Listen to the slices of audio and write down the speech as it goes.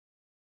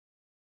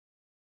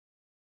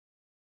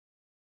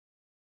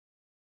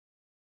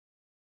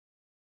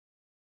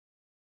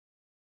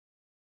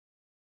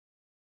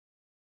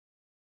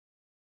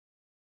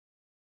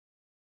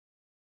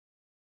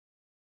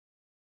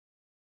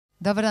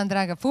Dobar dan,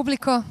 draga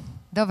publiko.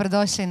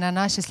 Dobrodošli na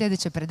naše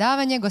sljedeće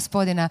predavanje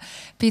gospodina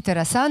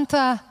Petera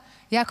Santoa.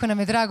 Jako nam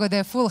je drago da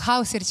je full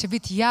house jer će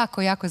biti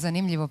jako, jako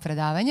zanimljivo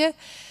predavanje.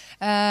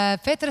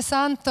 Peter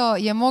Szanto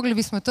je, mogli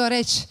bismo to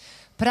reći,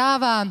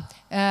 prava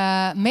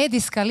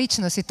medijska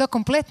ličnost i to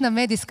kompletna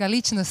medijska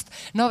ličnost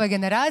nove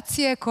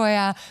generacije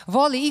koja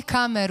voli i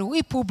kameru,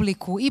 i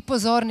publiku, i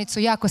pozornicu,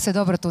 jako se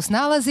dobro tu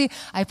snalazi,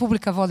 a i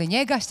publika voli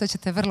njega, što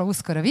ćete vrlo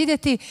uskoro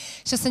vidjeti.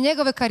 Što se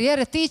njegove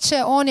karijere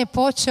tiče, on je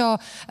počeo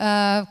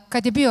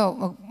kad je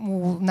bio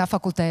na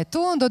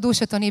fakultetu,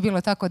 doduše to nije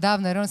bilo tako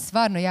davno jer on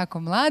stvarno jako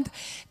mlad,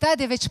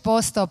 tad je već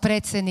postao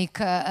predsjednik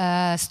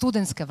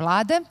studentske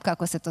vlade,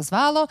 kako se to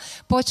zvalo,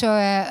 počeo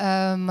je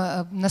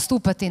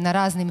nastupati na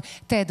raznim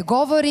TED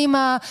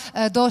govorima,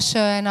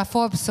 došao je na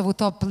Forbesovu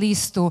top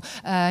listu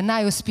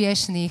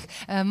najuspješnijih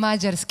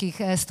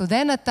mađarskih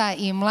studenata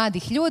i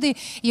mladih ljudi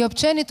i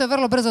općenito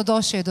vrlo brzo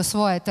došao je do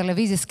svoje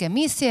televizijske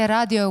emisije,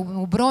 radio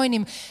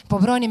je po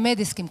brojnim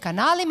medijskim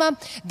kanalima,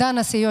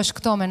 danas je još k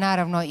tome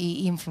naravno i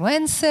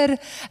influencer,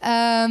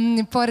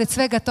 pored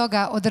svega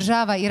toga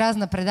održava i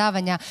razna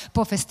predavanja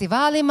po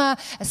festivalima,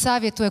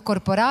 savjetuje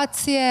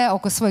korporacije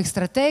oko svojih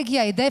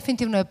strategija i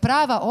definitivno je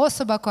prava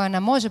osoba koja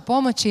nam može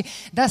pomoći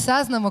da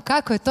saznamo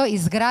kako je to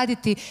izgraditi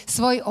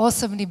svoj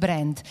osobni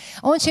brand.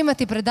 On će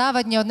imati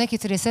predavanje od nekih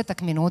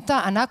 30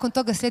 minuta, a nakon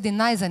toga slijedi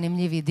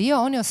najzanimljiviji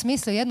dio. On je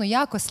osmislio jednu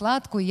jako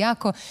slatku i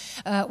jako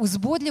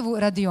uzbudljivu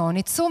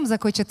radionicu za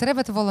koju će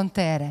trebati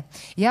volontere.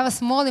 Ja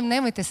vas molim,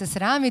 nemojte se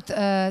sramiti,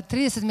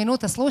 30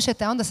 minuta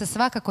slušajte, a onda se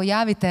svakako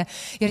javite,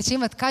 jer će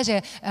imati,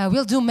 kaže,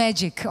 we'll do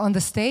magic on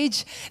the stage,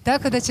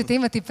 tako da ćete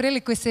imati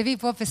priliku se vi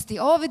popesti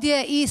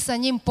ovdje i sa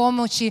njim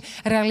pomoći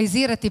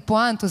realizirati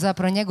poantu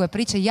zapravo njegove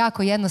priče.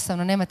 Jako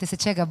jednostavno, nemate se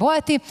čega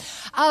bojati.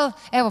 Ali,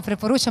 evo,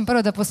 preporučam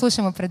prvo da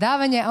poslušamo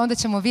predavanje, a onda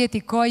ćemo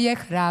vidjeti ko je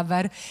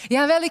hrabar.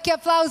 Jedan veliki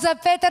aplauz za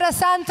Petera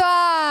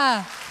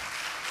Szantoa!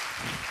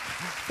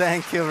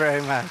 Thank you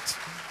very much.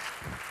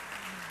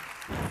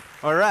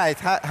 All right.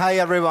 Hi,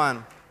 everyone.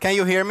 Can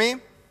you hear me?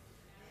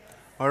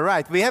 All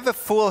right. We have a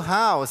full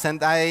house,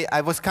 and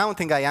I was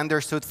counting. I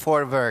understood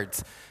 4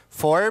 words.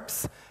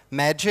 Forbes,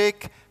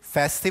 magic,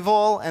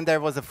 festival, and there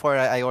was a 4.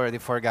 I already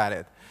forgot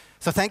it.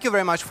 So thank you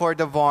very much for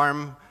the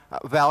warm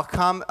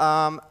welcome.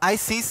 I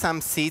see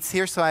some seats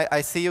here, so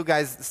I see you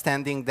guys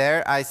standing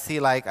there. I see,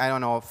 like, I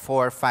don't know,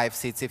 4 or 5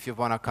 seats if you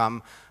want to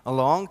come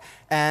along.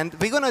 And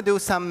we're going to do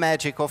some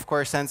magic, of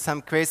course, and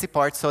some crazy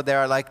parts. So there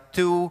are like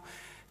two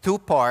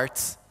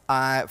parts.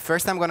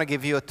 First, I'm going to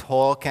give you a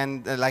talk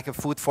and like a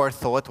food for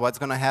thought, what's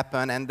going to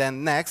happen. And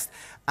then next,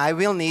 I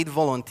will need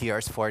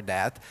volunteers for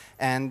that.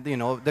 And, you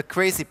know, the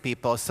crazy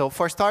people. So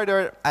for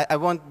starter, I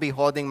won't be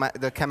holding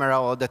the camera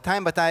all the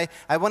time, but I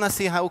want to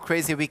see how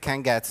crazy we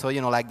can get. So,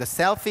 you know, like the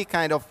selfie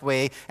kind of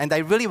way. And I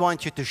really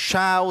want you to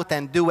shout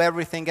and do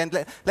everything.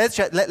 And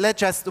let's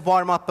just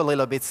warm up a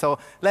little bit. So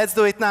let's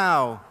do it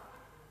now.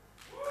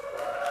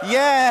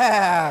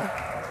 Yeah!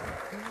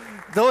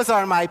 Those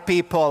are my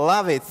people.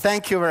 Love it.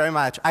 Thank you very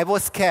much. I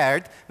was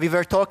scared. We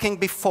were talking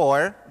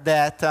before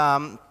that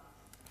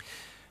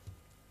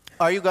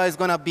are you guys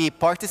going to be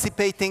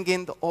participating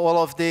in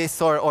all of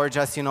this or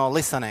just, you know,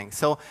 listening?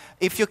 So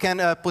if you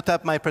can put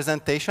up my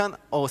presentation,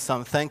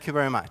 awesome. Thank you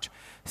very much.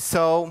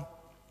 So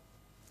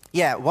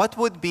yeah, what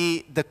would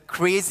be the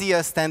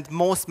craziest and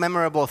most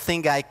memorable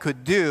thing I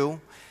could do,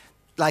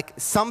 like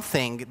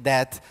something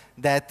that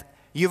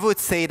you would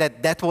say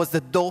that was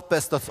the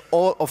dopest of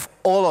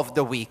all of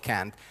the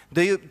weekend?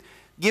 Do you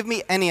give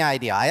me any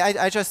idea?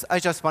 I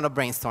just want to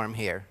brainstorm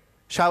here.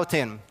 Shout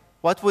in.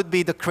 What would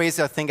be the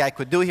craziest thing I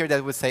could do here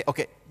that would say,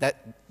 okay,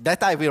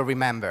 that I will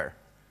remember?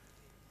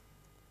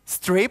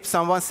 Strip?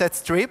 Someone said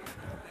strip?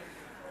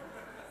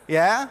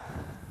 Yeah?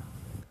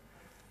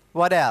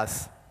 What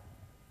else?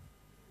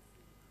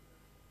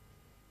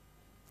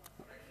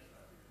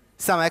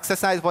 Some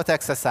exercise? What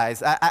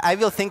exercise? I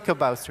will think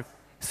about strip.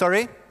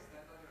 Sorry?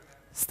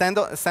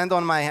 Stand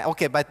on my hand.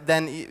 Okay, but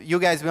then you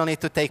guys will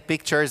need to take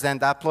pictures and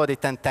upload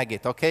it and tag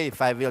it, okay,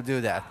 if I will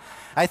do that.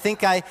 I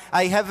think I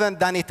haven't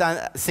done it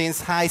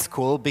since high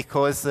school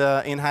because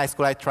in high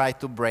school I tried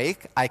to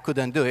break. I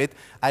couldn't do it.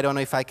 I don't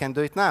know if I can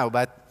do it now,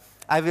 but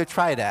I will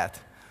try that.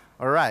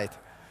 All right.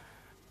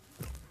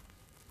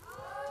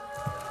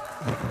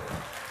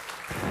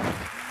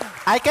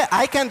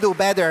 I can do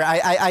better.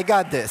 I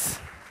got this.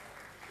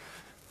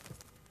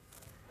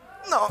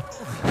 No.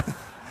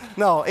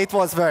 No, it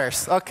was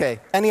worse. Okay.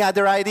 Any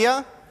other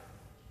idea?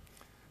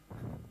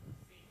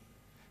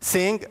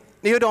 Sing?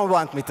 You don't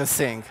want me to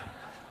sing.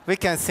 We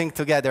can sing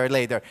together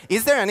later.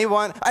 Is there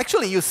anyone?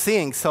 Actually, you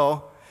sing,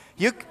 so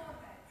you.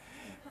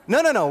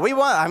 No. We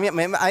want. I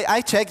mean,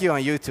 I check you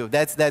on YouTube.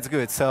 That's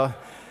good. So,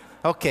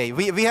 okay,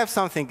 we have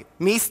something.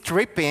 Me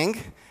stripping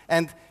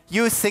and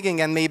you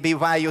singing, and maybe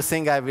while you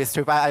sing, I will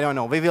strip. I don't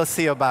know. We will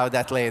see about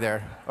that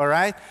later. All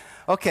right?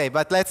 Okay,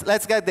 but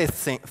let's get this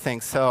thing.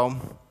 So.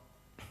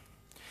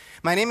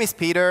 My name is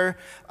Peter.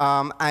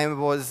 I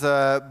was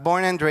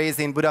born and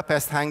raised in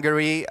Budapest,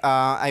 Hungary.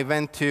 I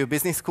went to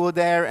business school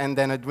there, and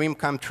then a dream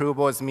come true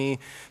was me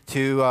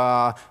to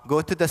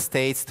go to the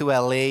States, to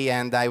LA,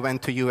 and I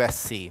went to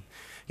USC,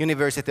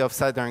 University of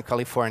Southern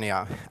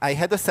California. I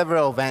had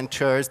several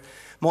ventures.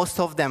 Most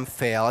of them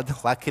failed.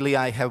 Luckily,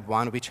 I have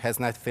one which has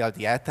not failed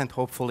yet, and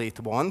hopefully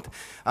it won't.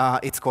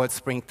 It's called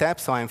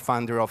SpringTab, so I'm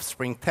founder of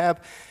SpringTab.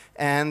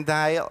 And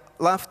I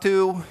love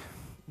to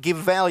give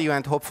value,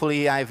 and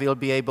hopefully I will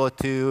be able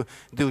to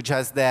do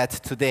just that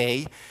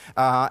today.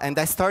 And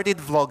I started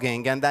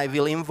vlogging, and I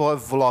will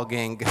involve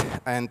vlogging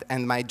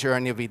and my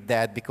journey with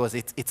that because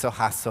it's a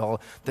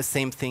hustle, the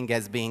same thing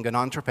as being an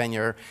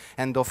entrepreneur.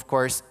 And of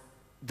course,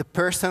 the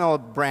personal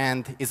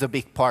brand is a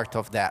big part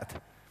of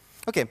that.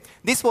 Okay,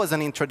 this was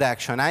an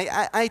introduction.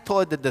 I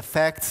told the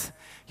facts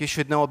you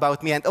should know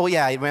about me. And oh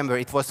yeah, I remember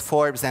it was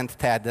Forbes and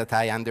TED that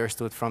I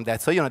understood from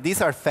that. So,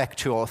 these are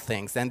factual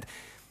things. And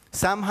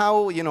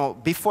somehow,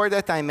 before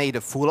that, I made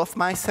a fool of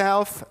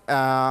myself.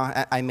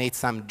 I made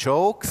some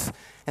jokes.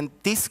 And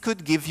this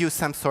could give you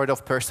some sort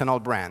of personal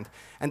brand.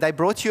 And I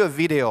brought you a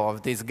video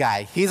of this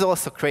guy. He's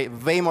also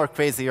way more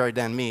crazier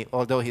than me,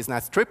 although he's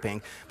not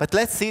stripping. But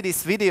let's see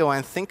this video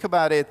and think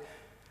about it,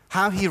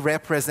 how he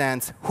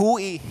represents who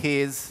he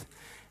is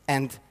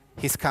and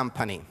his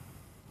company.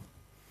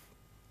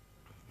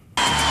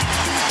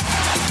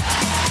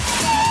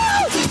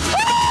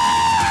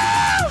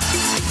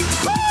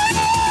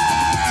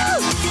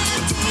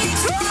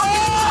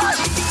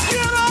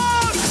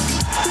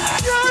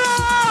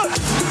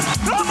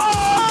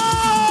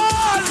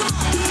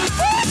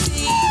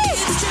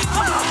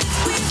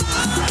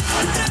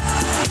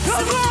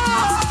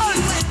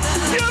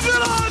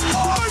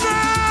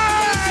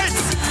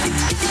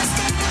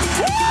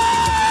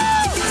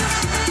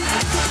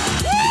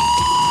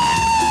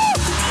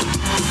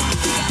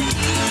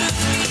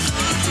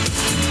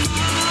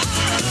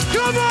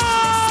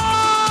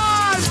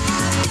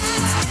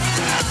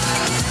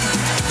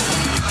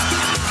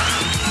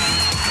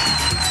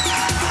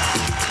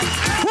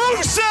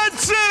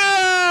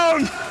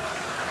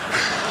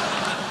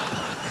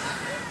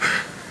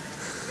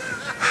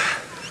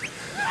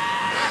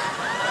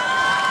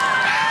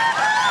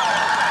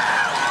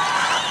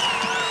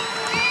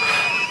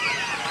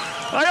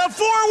 I have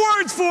 4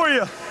 words for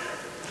you.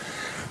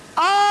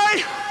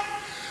 I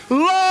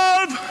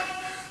love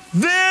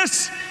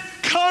this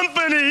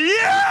company.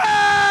 Yes!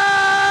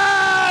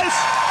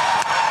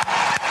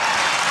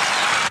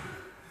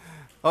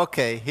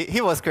 Okay,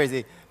 he was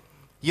crazy.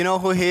 You know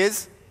who he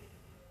is?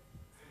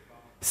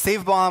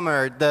 Steve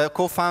Ballmer, the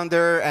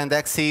co-founder and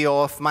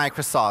ex-CEO of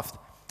Microsoft.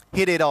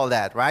 He did all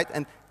that, right?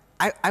 And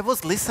I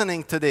was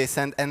listening to this,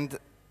 and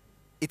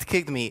it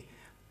kicked me.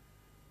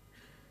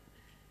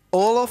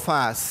 All of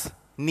us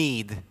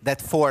need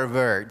that 4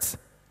 words.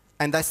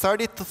 And I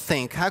started to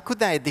think, how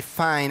could I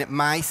define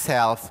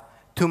myself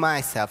to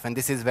myself? And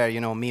this is where,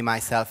 me,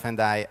 myself, and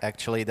I,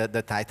 actually,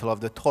 the title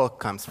of the talk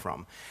comes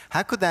from.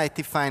 How could I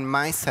define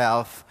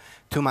myself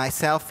to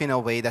myself in a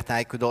way that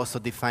I could also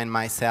define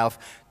myself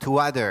to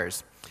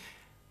others?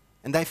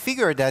 And I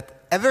figured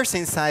that ever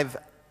since I've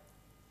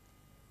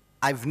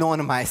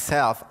known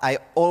myself, I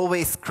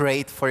always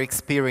crave for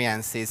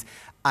experiences.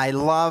 I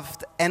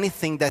loved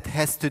anything that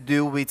has to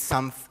do with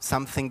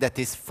something that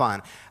is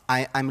fun.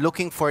 I'm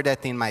looking for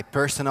that in my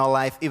personal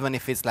life, even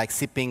if it's like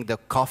sipping the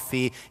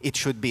coffee. It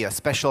should be a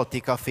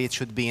specialty coffee. It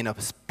should be in a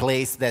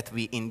place that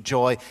we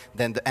enjoy.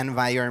 Then the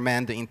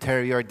environment, the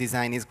interior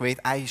design is great.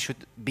 I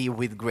should be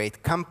with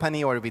great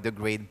company or with a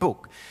great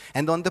book.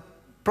 And on the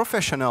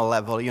professional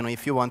level,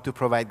 if you want to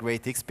provide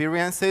great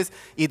experiences,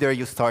 either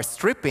you start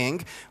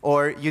stripping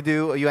or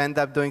you end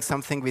up doing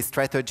something with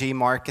strategy,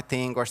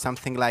 marketing, or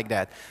something like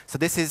that. So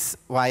this is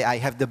why I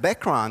have the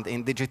background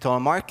in digital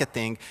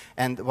marketing,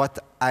 and what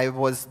I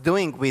was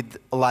doing with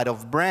a lot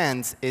of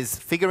brands is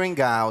figuring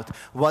out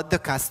what the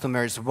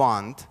customers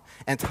want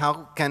and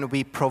how can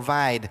we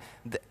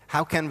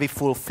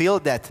fulfill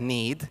that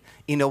need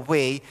in a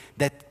way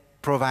that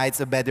provides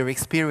a better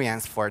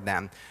experience for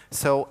them.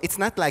 So it's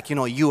not like,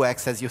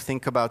 UX as you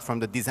think about from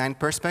the design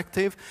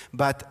perspective,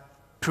 but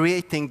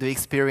creating the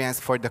experience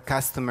for the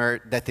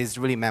customer that is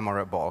really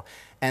memorable.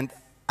 And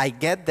I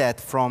get that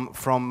from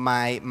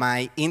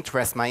my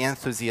interest, my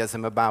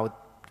enthusiasm about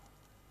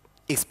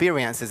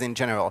experiences in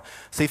general.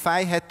 So if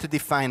I had to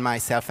define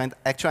myself, and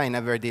actually I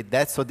never did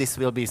that, so this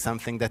will be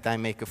something that I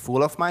make a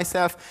fool of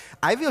myself,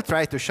 I will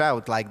try to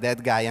shout like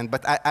that guy,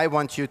 but I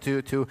want you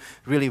to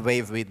really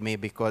wave with me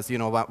because,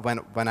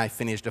 when I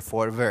finish the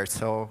 4 words,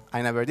 so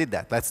I never did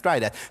that. Let's try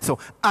that. So,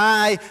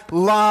 I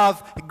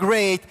love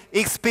great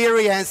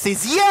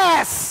experiences.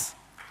 Yes!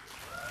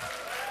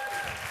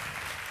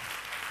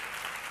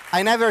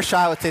 I never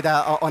shouted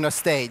on a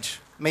stage,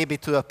 maybe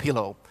to a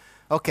pillow.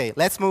 Okay,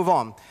 let's move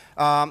on.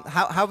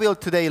 How will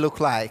today look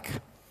like?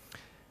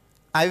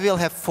 I will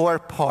have 4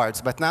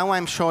 parts, but now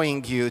I'm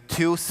showing you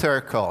 2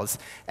 circles.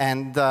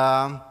 And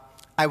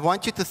I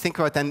want you to think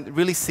about and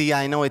really see,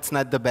 I know it's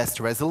not the best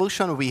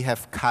resolution. We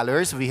have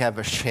colors, we have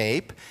a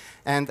shape.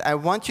 And I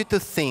want you to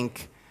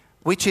think,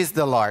 Which is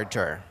the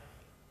larger?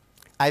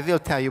 I will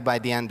tell you by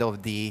the end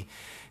of the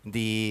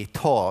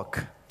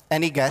talk.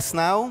 Any guess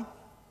now?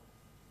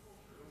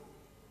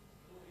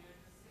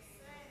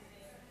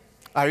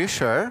 Are you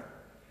sure?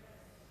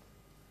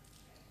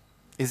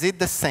 Is it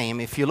the same?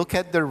 If you look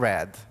at the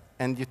red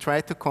and you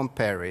try to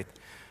compare it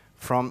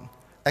from...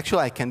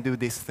 Actually, I can do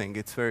this thing.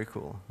 It's very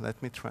cool.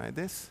 Let me try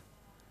this.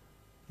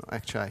 No,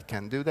 actually, I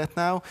can do that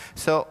now.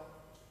 So,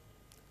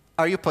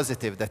 are you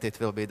positive that it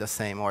will be the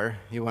same, or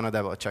you want to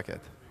double check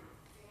it?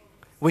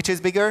 Which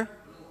is bigger?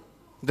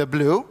 The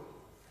blue?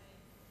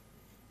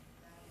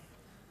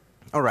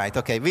 All right,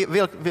 okay.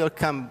 We'll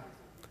come...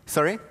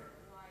 Sorry?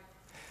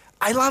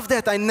 I love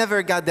that. I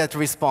never got that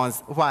response.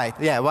 White.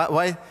 Yeah,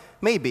 why?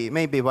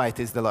 Maybe white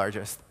is the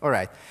largest. All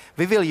right.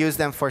 We will use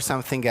them for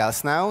something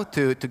else now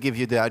to give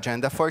you the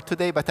agenda for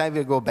today, but I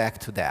will go back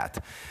to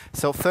that.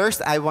 So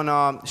first, I want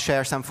to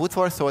share some food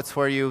for thoughts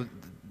for you,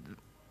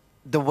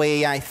 the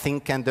way I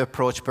think and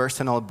approach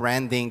personal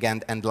branding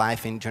and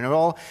life in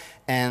general,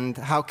 and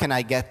how can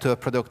I get to a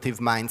productive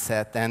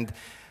mindset. And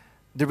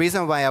the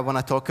reason why I want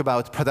to talk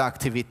about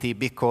productivity,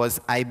 because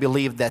I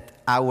believe that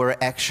our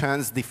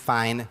actions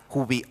define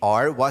who we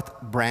are,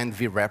 what brand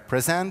we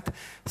represent.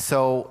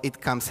 So it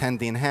comes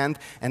hand in hand.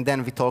 And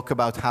then we talk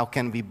about how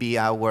can we be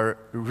our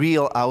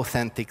real,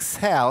 authentic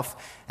self.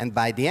 And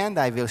by the end,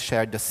 I will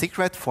share the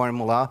secret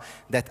formula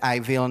that I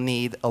will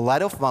need a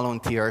lot of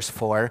volunteers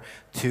for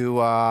to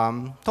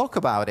talk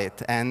about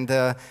it and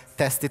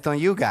test it on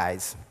you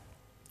guys.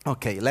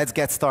 OK, let's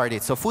get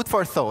started. So food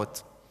for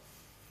thought.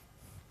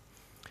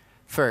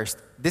 First,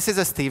 this is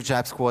a Steve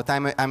Jobs quote.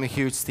 I'm a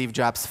huge Steve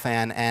Jobs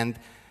fan, and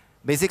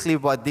basically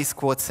what this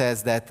quote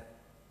says that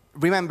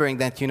remembering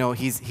that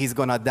he's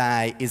gonna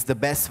die is the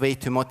best way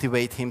to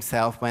motivate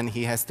himself when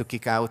he has to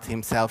kick out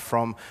himself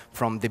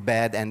from the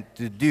bed and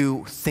to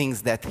do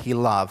things that he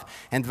loves.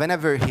 And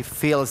whenever he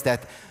feels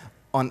that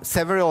on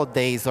several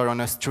days or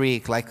on a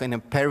streak, like in a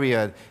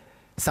period,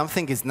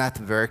 something is not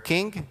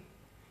working,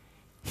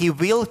 he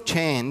will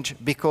change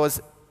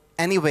because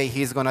anyway,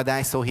 he's going to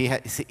die, so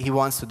he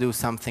wants to do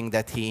something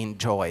that he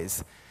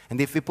enjoys. And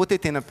if we put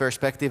it in a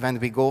perspective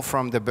and we go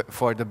for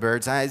the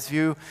bird's eye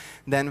view,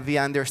 then we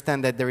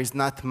understand that there is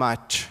not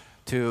much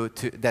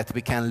that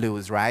we can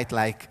lose, right?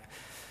 Like,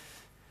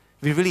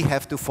 we really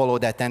have to follow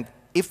that. And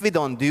if we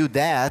don't do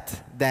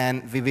that,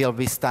 then we will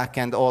be stuck,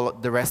 and all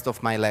the rest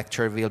of my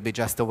lecture will be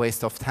just a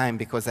waste of time,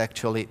 because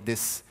actually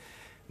this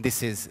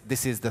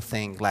is the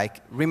thing.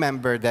 Like,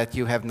 remember that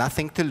you have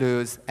nothing to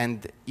lose,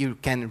 and you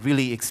can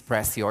really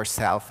express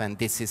yourself, and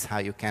this is how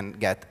you can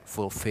get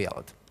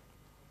fulfilled.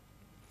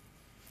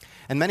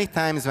 And many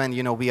times when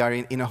we are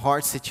in a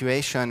hard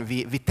situation,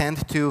 we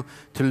tend to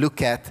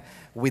look at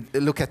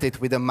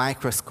it with a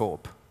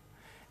microscope,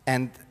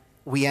 and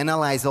we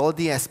analyze all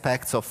the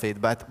aspects of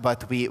it,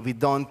 but we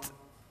don't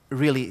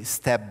really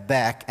step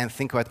back and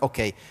think about,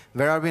 okay,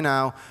 where are we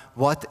now?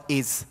 What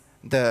is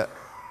the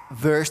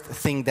worst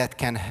thing that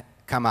can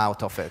come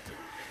out of it?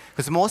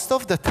 Because most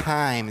of the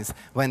times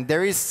when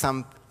there is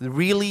some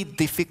really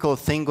difficult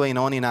thing going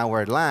on in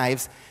our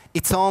lives,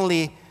 it's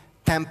only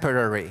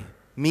temporary,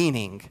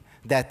 meaning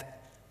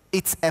that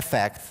its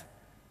effect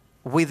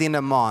within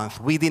a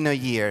month, within a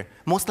year,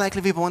 most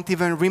likely we won't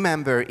even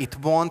remember. It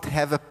won't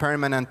have a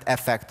permanent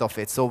effect of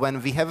it. So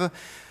when we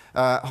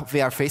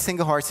are facing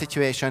a hard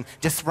situation,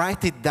 just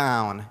write it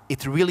down.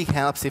 It really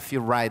helps if you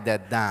write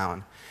that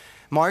down.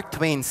 Mark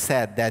Twain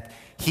said that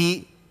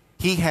he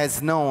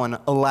has known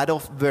a lot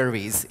of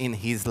worries in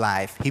his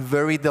life. He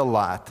worried a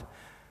lot.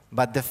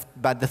 But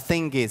the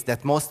thing is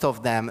that most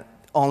of them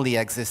only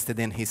existed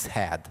in his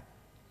head.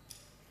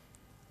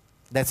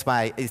 That's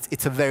why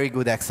it's a very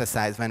good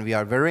exercise when we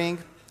are worrying.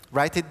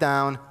 Write it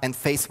down and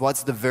face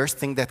what's the worst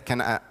thing that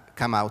can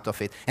come out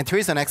of it. And here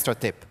is an extra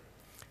tip.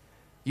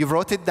 You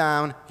wrote it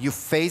down, you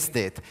faced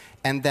it,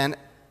 and then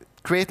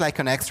create like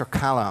an extra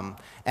column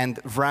and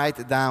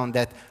write down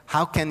that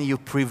how can you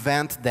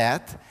prevent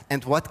that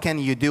and what can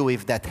you do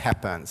if that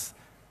happens.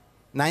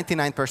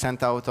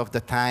 99% out of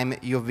the time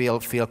you will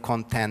feel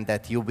content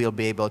that you will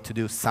be able to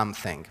do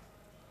something.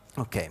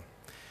 Okay.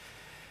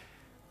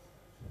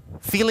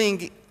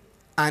 Feeling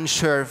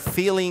unsure,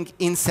 feeling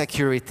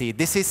insecurity,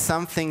 this is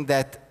something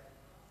that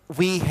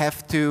we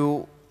have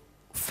to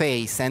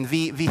face, and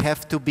we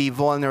have to be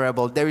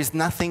vulnerable. There is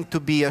nothing to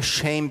be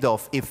ashamed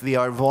of if we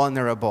are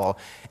vulnerable.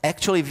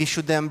 Actually, we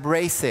should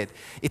embrace it.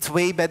 It's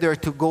way better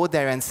to go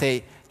there and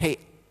say, hey,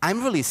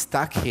 I'm really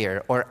stuck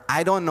here, or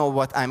I don't know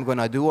what I'm going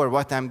to do or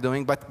what I'm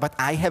doing, but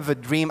I have a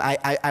dream,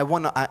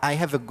 I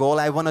have a goal,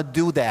 I want to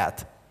do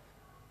that.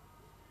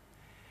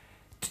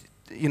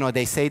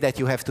 They say that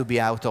you have to be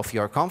out of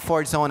your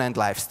comfort zone and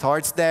life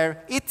starts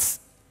there.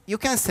 You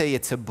can say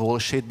it's a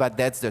bullshit, but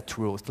that's the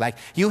truth. Like,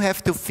 you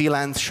have to feel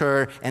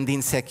unsure and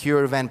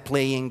insecure when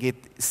playing it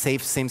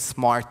safe seems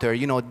smarter.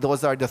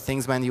 Those are the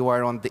things when you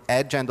are on the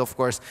edge, and of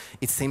course,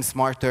 it seems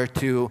smarter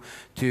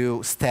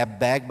to step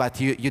back,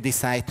 but you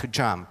decide to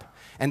jump.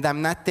 And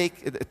I'm not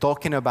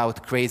talking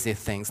about crazy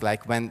things,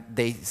 like when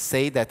they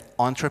say that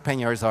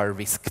entrepreneurs are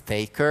risk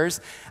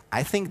takers.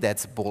 I think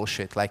that's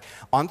bullshit. Like,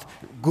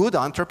 good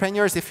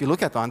entrepreneurs, if you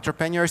look at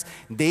entrepreneurs,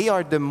 they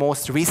are the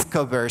most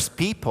risk-averse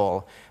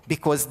people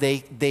because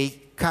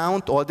they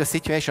count all the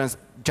situations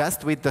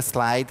just with the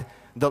slide,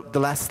 the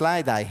last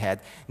slide I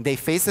had. They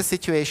face a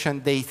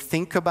situation, they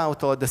think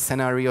about all the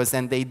scenarios,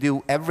 and they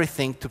do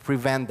everything to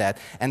prevent that.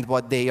 And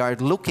what they are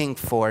looking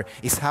for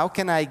is how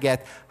can I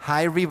get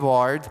high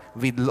reward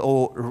with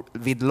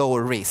low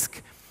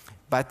risk.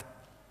 But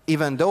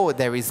even though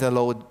there is a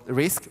low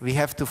risk, we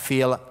have to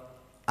feel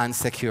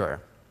unsecure.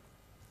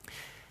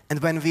 And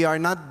when we are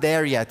not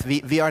there yet,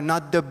 we are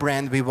not the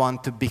brand we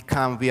want to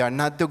become, we are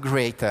not the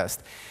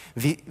greatest,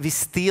 we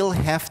still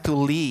have to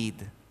lead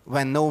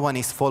when no one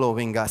is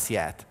following us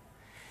yet.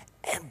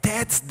 And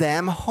that's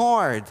damn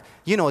hard.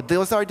 You know,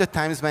 those are the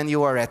times when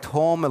you are at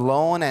home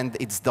alone and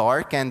it's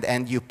dark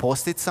and you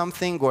posted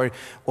something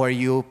or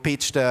you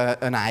pitched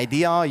an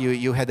idea,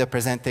 you had a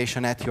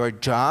presentation at your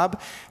job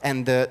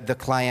and the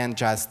client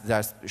just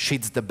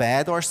shits the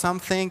bed or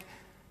something.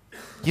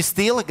 You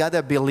still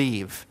gotta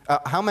believe.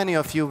 How many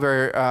of you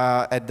were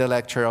at the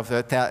lecture of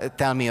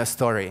Tell Me a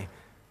Story?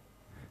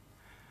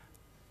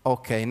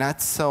 Okay,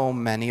 not so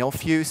many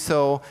of you.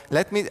 So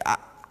let me.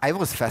 I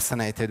was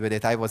fascinated with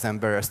it. I was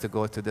embarrassed to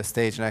go to the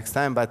stage next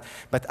time, but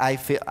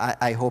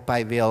I hope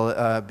I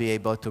will be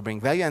able to bring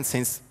value. And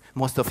since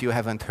most of you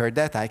haven't heard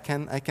that, I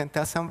can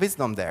tell some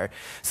wisdom there.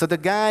 So the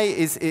guy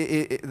is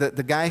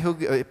the guy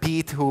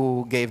Pete,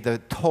 who gave the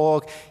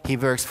talk. He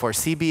works for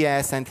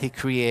CBS, and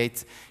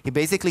he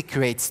basically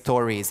creates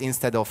stories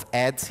instead of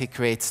ads. He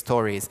creates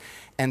stories,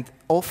 and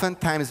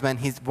oftentimes when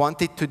he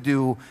wanted to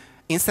do,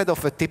 instead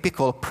of a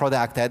typical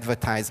product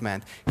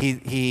advertisement,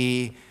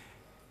 he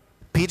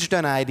pitched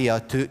an idea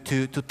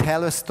to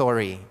tell a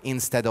story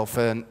instead of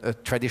a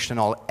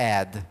traditional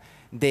ad.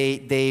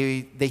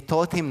 They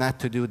told him not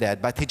to do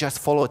that, but he just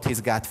followed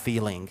his gut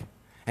feeling.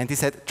 And he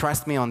said,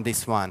 trust me on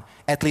this one.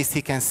 At least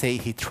he can say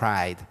he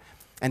tried.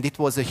 And it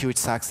was a huge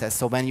success.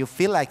 So when you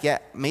feel like, yeah,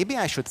 maybe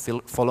I should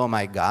follow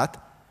my gut,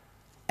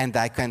 and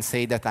I can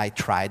say that I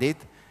tried it,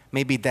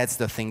 maybe that's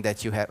the thing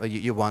that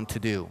you want to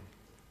do.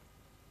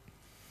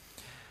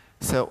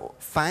 So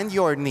find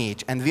your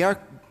niche, and we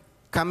are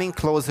coming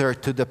closer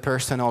to the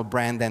personal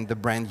brand and the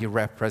brand you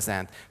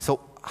represent. So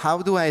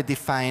how do I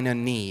define a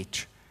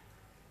niche?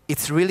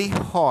 It's really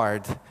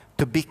hard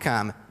to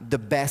become the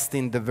best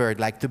in the world,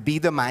 like to be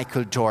the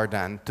Michael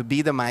Jordan, to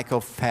be the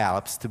Michael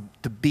Phelps,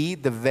 to be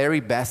the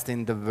very best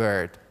in the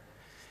world.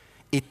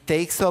 It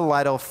takes a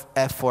lot of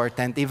effort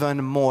and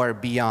even more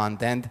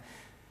beyond. And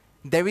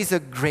there is a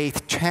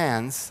great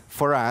chance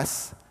for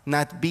us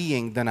not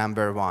being the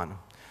 #1.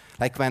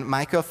 Like when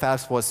Michael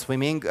Phelps was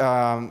swimming,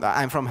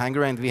 I'm from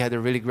Hungary and we had a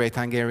really great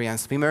Hungarian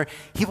swimmer.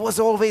 He was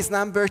always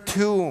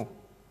 #2.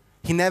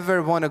 He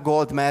never won a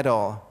gold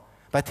medal,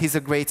 but he's a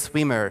great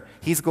swimmer.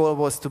 His goal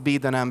was to be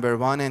the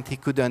 #1 and he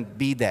couldn't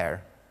be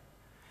there.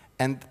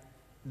 And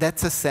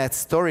that's a sad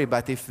story,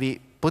 but if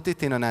we put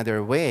it in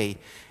another way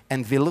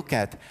and we look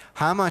at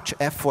how much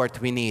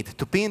effort we need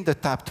to be in the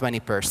top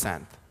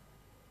 20%,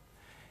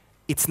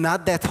 it's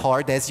not that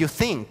hard as you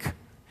think.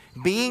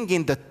 Being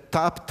in the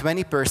top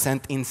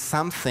 20% in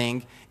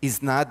something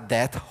is not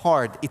that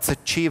hard. It's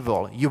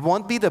achievable. You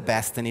won't be the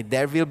best in it.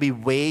 There will be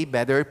way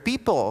better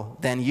people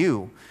than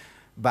you.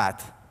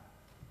 But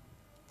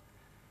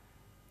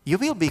you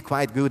will be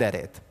quite good at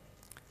it.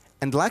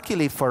 And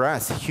luckily for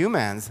us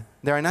humans,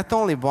 there are not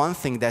only one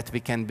thing that we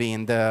can be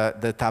in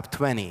the top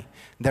 20.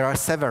 There are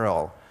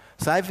several.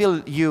 So I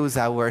will use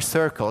our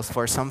circles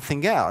for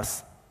something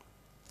else.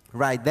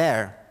 Right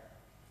there.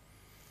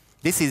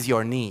 This is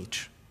your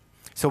niche.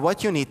 So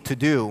what you need to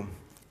do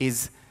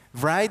is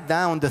write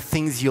down the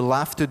things you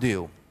love to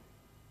do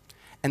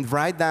and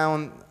write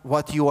down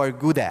what you are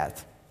good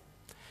at.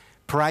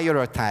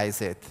 Prioritize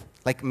it,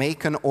 like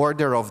make an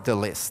order of the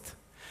list.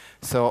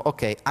 So,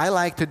 okay, I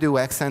like to do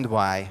X and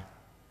Y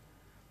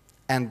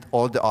and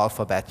all the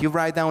alphabet. You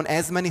write down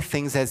as many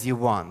things as you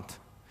want,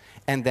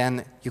 and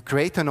then you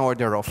create an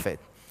order of it.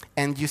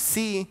 And you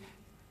see,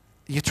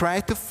 you try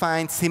to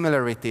find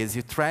similarities.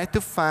 You try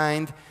to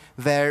find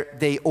where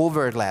they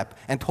overlap.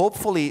 And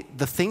hopefully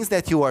the things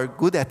that you are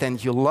good at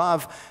and you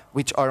love,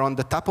 which are on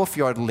the top of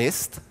your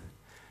list,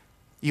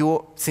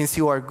 since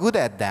you are good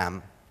at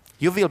them,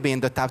 you will be in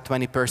the top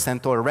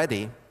 20%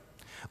 already.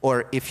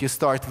 Or if you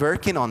start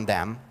working on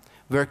them,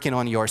 working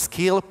on your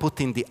skill, put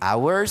in the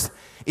hours,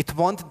 it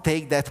won't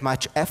take that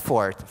much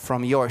effort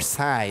from your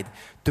side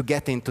to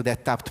get into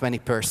that top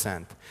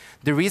 20%.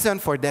 The reason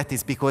for that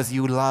is because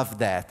you love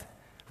that,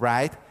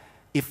 right?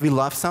 If we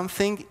love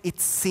something, it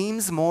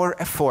seems more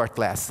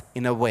effortless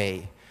in a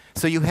way.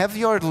 So you have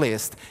your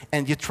list,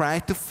 and you try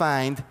to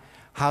find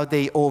how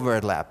they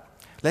overlap.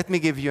 Let me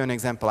give you an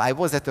example. I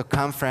was at a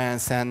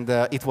conference, and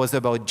it was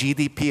about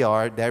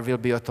GDPR. There will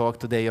be a talk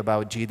today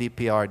about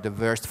GDPR, the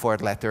worst 4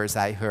 letters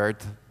I heard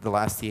the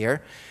last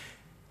year.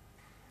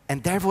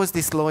 And there was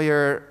this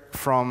lawyer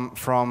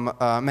from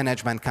a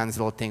management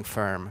consulting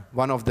firm,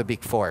 one of the big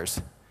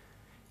 4s.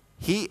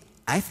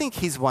 I think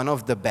he's one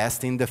of the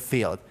best in the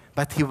field.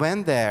 But he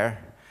went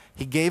there,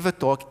 he gave a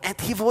talk, and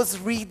he was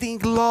reading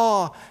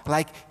law.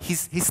 Like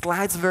his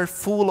slides were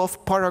full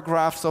of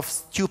paragraphs of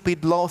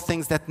stupid law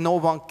things that no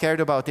one cared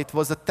about. It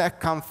was a tech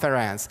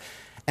conference.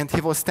 And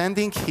he was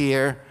standing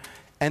here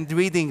and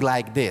reading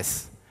like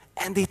this.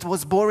 And it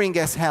was boring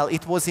as hell.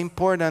 It was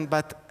important,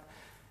 but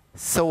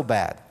so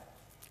bad.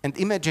 And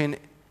imagine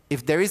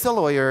if there is a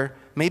lawyer,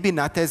 maybe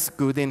not as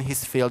good in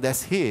his field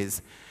as he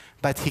is,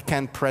 but he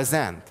can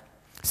present.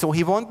 So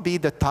he won't be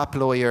the top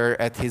lawyer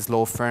at his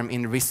law firm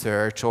in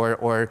research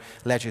or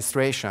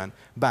legislation.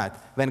 But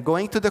when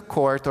going to the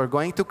court or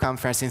going to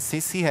conferences,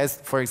 since he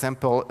has, for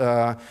example,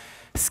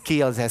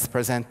 skills as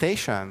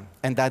presentation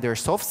and other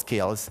soft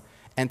skills,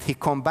 and he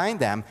combined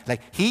them,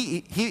 like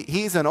he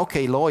is an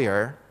okay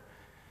lawyer,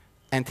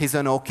 and he's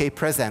an okay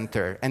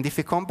presenter. And if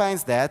he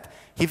combines that,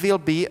 he will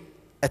be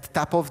at the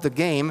top of the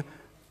game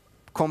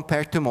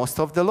compared to most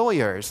of the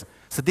lawyers.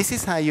 So this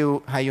is how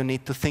you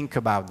need to think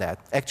about that.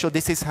 Actually,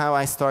 this is how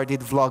I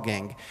started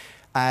vlogging.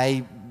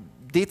 I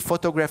did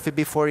photography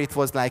before. It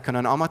was like on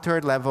an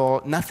amateur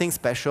level, nothing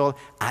special.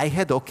 I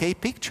had okay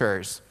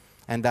pictures.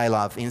 And I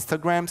love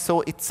Instagram,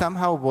 so it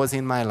somehow was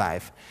in my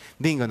life.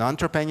 Being an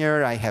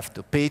entrepreneur, I have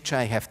to pitch,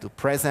 I have to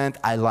present,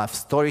 I love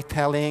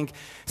storytelling.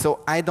 So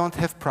I don't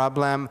have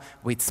problem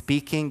with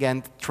speaking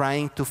and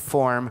trying to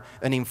form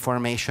an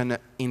information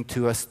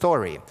into a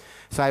story.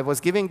 So I was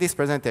giving this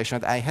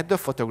presentation, I had the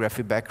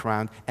photography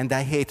background, and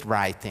I hate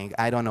writing.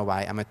 I don't know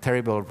why, I'm a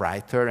terrible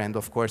writer, and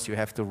of course you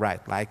have to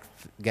write, like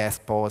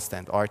guest posts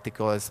and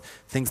articles,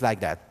 things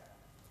like that.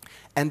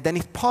 And then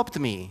it popped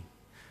me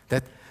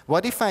that,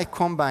 what if I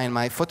combine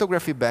my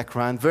photography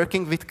background,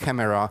 working with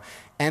camera,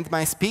 and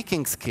my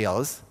speaking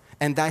skills,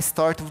 and I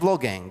start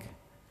vlogging?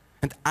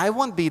 And I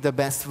won't be the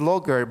best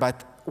vlogger,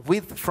 but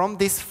from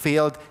this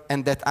field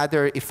and that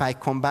other, if I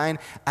combine,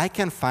 I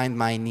can find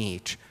my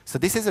niche. So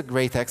this is a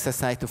great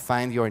exercise to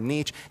find your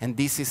niche, and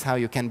this is how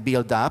you can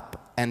build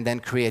up and then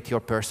create your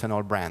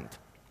personal brand.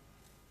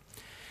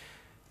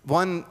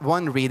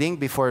 One reading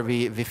before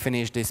we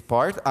finish this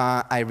part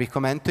I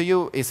recommend to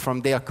you is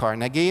from Dale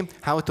Carnegie,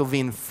 How to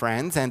Win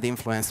Friends and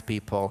Influence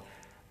People.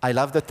 I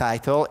love the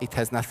title. It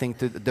has nothing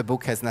to, the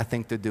book has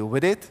nothing to do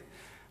with it,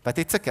 but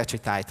it's a catchy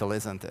title,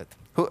 isn't it?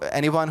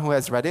 Anyone who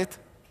has read it?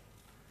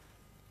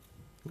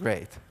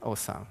 Great,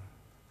 awesome.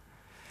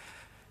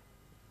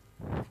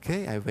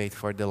 Okay, I wait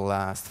for the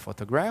last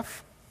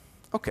photograph.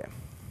 Okay,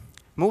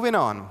 moving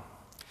on.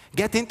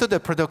 Get into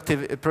the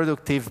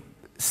productive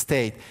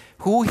state.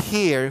 Who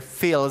here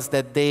feels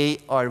that they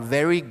are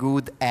very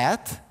good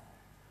at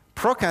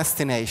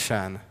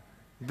procrastination,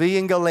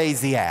 being a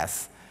lazy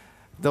ass?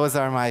 Those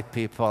are my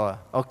people.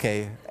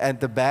 Okay, at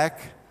the back.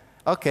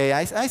 Okay,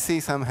 I see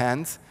some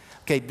hands.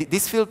 Okay,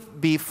 this will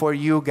be for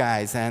you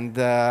guys, and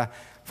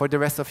for the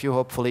rest of you,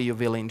 hopefully you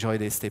will enjoy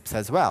these tips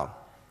as well.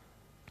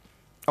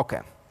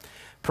 Okay,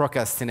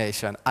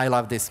 procrastination. I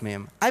love this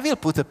meme. I will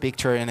put a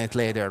picture in it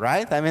later,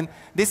 right? I mean,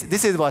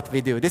 this is what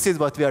we do. This is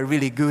what we are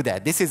really good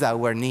at. This is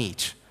our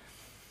niche.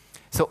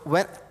 So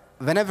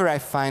whenever I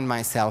find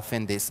myself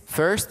in this,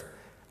 first,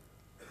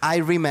 I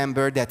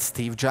remember that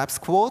Steve Jobs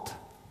quote,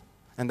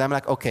 and I'm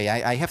like, okay,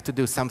 I have to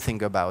do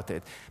something about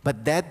it.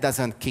 But that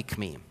doesn't kick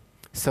me.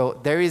 So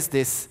there is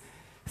this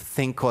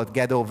thing called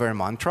get over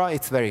mantra.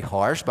 It's very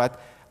harsh,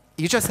 but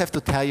you just have to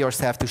tell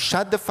yourself to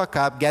shut the fuck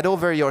up, get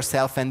over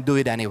yourself, and do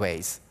it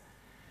anyways.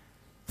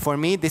 For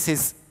me, this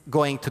is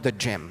going to the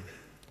gym.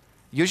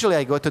 Usually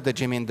I go to the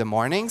gym in the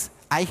mornings.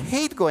 I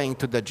hate going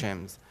to the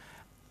gyms.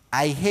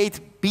 I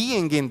hate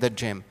being in the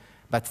gym,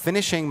 but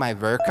finishing my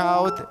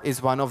workout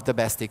is one of the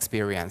best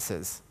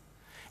experiences.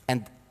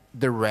 And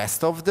the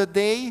rest of the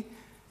day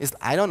is,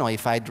 I don't know,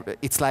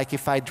 it's like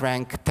if I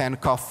drank 10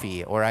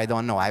 coffee, or I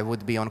don't know, I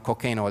would be on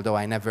cocaine, although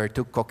I never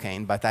took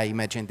cocaine, but I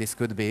imagine this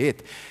could be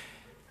it.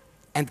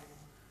 And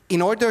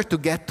in order to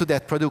get to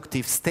that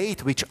productive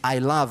state, which I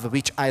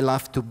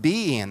love to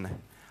be in,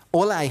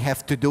 all I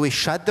have to do is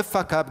shut the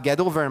fuck up, get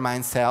over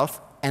myself,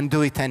 and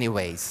do it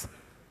anyways.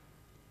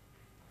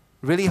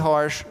 Really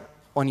harsh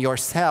on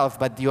yourself,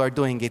 but you are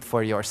doing it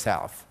for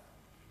yourself.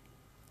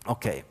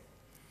 Okay.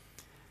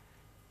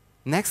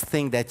 Next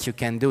thing that you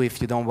can do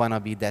if you don't want to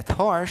be that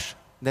harsh,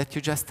 that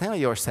you just tell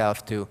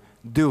yourself to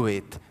do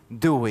it,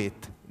 do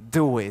it,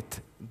 do it,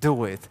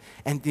 do it.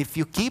 And if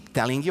you keep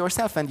telling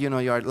yourself, and you know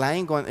you're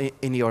lying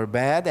in your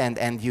bed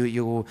and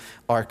you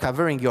are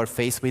covering your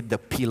face with the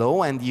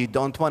pillow and you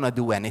don't want to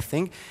do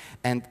anything,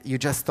 and you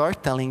just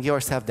start telling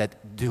yourself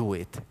that do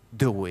it,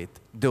 do it,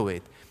 do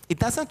it. It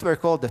doesn't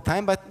work all the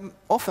time, but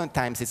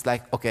oftentimes it's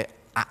like, okay,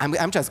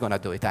 I'm just going to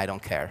do it, I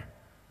don't care.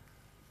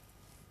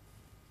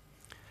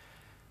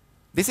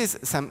 This is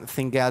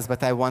something else,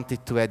 but I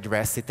wanted to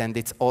address it, and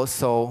it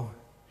also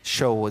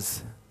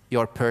shows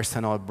your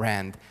personal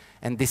brand.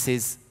 And this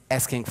is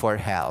asking for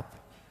help.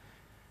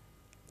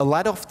 A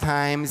lot of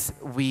times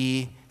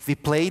we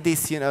play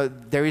this, you know,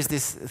 there is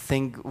this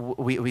thing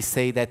we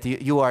say that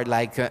you are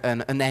like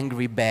an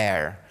angry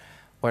bear,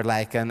 or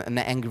like an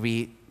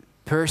angry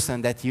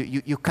person, that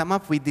you come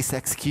up with these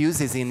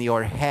excuses in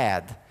your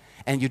head,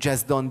 and you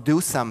just don't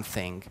do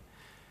something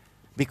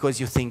because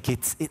you think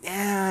it's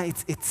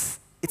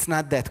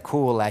not that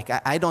cool, like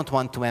I don't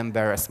want to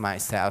embarrass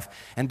myself.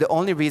 And the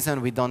only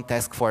reason we don't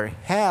ask for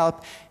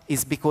help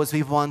is because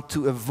we want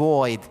to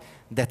avoid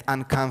that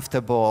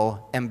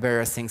uncomfortable,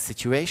 embarrassing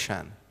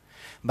situation.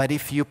 But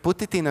if you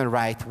put it in a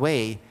right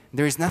way,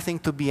 there is nothing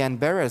to be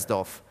embarrassed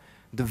of.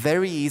 The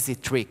very easy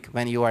trick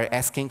when you are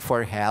asking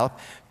for help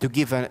to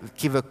give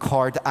a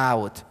card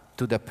out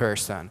to the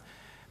person.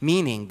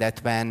 Meaning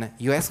that when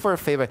you ask for a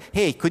favor,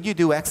 hey, could you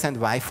do X and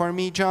Y for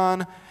me,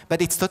 John?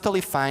 But it's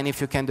totally fine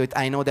if you can do it.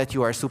 I know that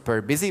you are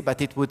super busy,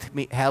 but it would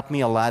help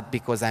me a lot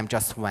because I'm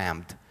just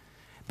swamped.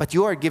 But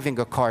you are giving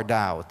a card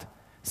out.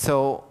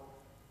 So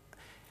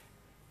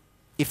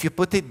if you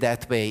put it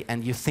that way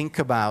and you think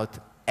about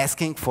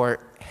asking for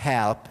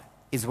help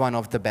is one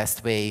of the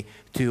best ways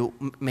to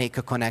make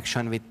a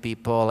connection with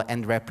people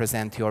and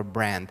represent your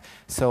brand.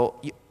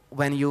 So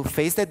when you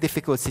face that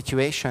difficult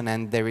situation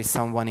and there is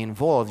someone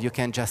involved, you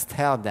can just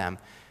tell them,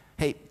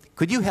 hey,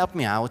 could you help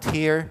me out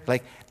here?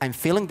 Like, I'm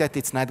feeling that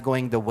it's not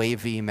going the way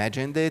we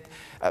imagined it.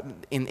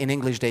 In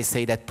English, they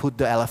say that put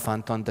the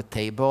elephant on the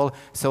table.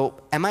 So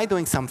am I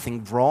doing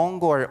something wrong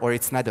or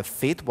it's not a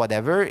fit,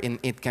 whatever?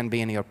 It can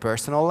be in your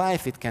personal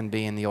life, it can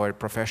be in your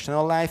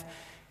professional life.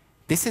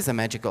 This is a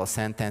magical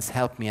sentence,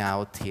 help me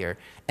out here.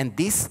 And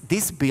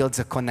this builds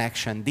a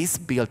connection, this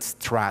builds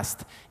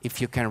trust if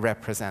you can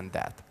represent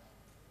that.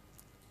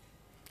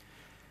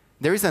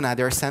 There is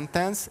another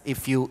sentence,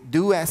 if you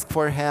do ask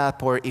for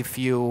help or if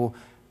you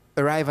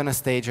arrive on a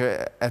stage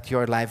at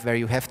your life where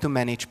you have to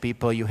manage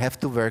people, you have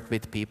to work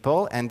with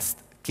people, and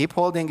keep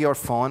holding your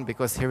phone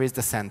because here is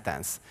the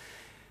sentence.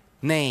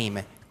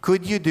 Name,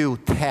 could you do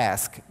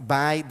task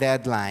by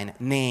deadline,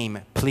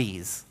 name,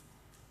 please.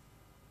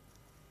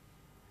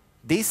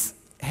 This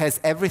has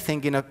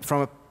everything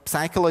from a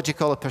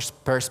psychological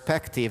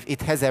perspective,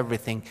 it has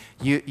everything.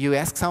 You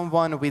ask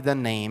someone with a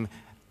name,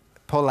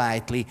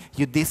 politely,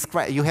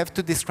 you have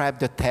to describe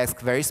the task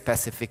very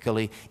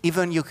specifically.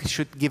 Even you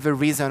should give a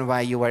reason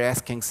why you are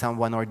asking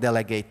someone or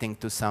delegating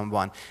to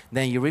someone.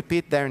 Then you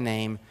repeat their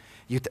name.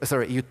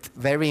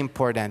 Very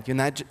important,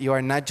 you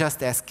are not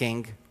just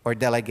asking or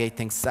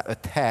delegating a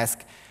task,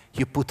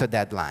 you put a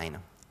deadline.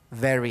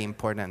 Very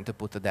important to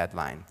put a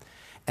deadline.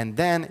 And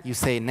then you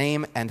say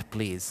name and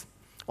please.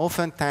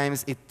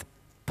 Oftentimes it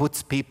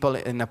puts people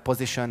in a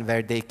position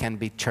where they can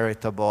be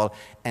charitable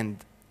and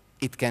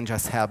it can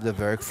just help the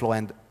workflow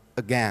and,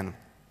 again,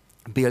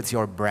 builds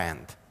your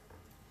brand.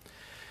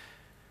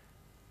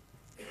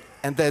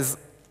 And there's,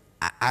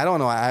 I don't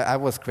know, I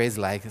was crazy,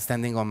 like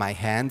standing on my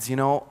hands, you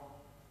know.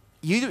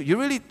 You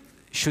really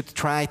should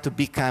try to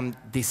become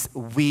this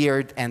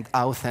weird and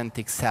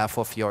authentic self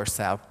of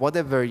yourself.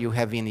 Whatever you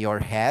have in your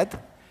head,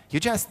 you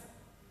just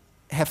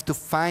have to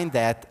find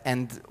that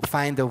and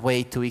find a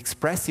way to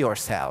express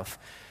yourself.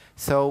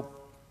 So,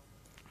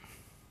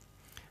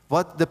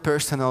 what the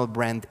personal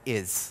brand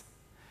is.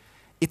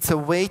 It's a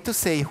way to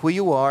say who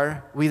you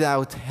are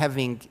without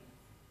having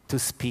to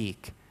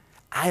speak.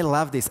 I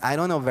love this. I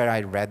don't know where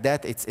I read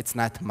that. It's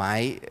not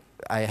I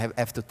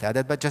have to tell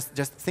that, but just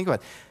think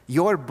about it.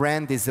 Your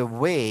brand is a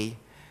way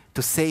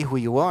to say who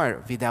you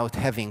are without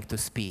having to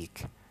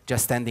speak,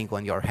 just standing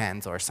on your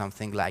hands or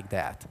something like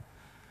that.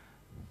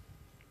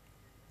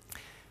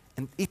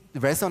 And it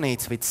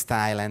resonates with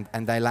style,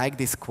 and I like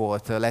this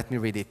quote. Let me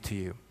read it to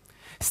you.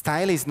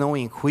 Style is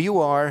knowing who you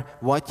are,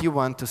 what you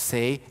want to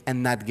say,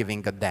 and not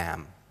giving a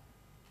damn.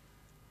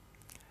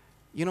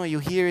 You know, you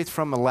hear it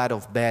from a lot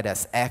of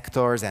badass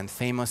actors and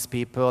famous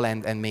people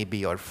and maybe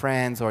your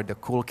friends or the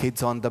cool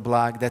kids on the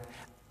block that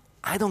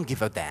I don't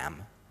give a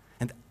damn.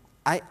 And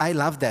I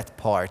love that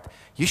part.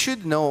 You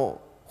should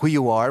know who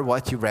you are,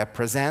 what you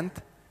represent,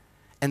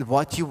 and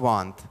what you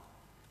want.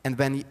 And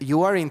when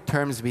you are in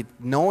terms with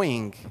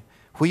knowing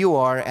who you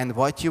are and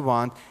what you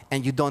want,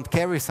 and you don't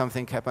care if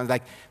something happens,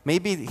 like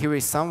maybe here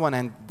is someone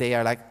and they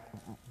are like,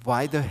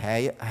 why the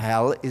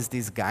hell is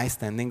this guy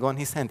standing on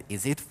his hand?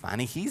 Is it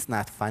funny? He's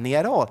not funny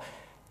at all.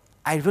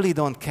 I really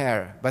don't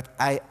care. But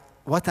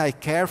what I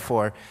care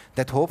for,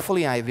 that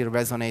hopefully I will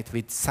resonate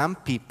with some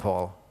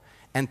people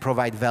and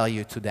provide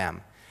value to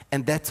them.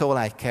 And that's all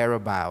I care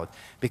about.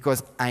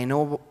 Because I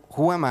know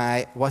who am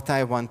I, what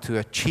I want to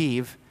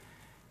achieve.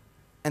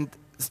 And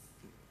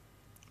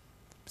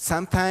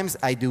sometimes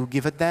I do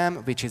give a damn,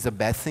 which is a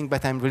bad thing,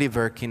 but I'm really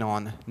working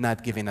on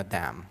not giving a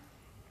damn.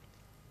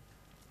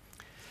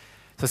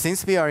 So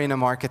since we are in a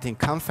marketing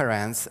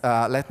conference,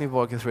 let me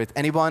walk you through it.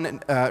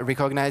 Anyone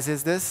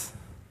recognizes this?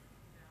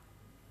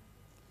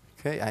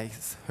 Okay, I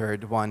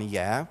heard one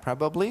yeah,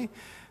 probably.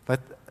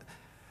 But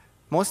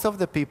most of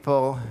the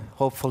people,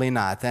 hopefully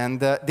not. And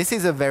this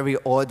is a very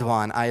odd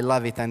one. I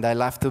love it, and I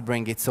love to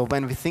bring it. So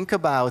when we think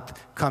about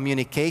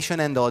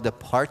communication and all the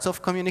parts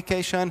of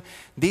communication,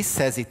 this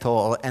says it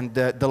all. And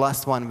the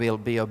last one will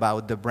be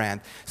about the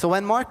brand. So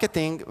when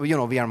marketing, you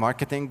know, we are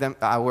marketing them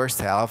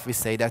ourselves. We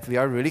say that we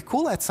are really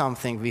cool at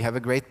something. We have a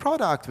great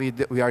product.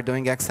 We are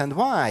doing X and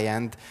Y.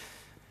 And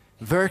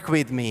work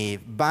with me,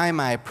 buy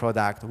my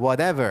product,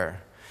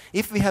 whatever.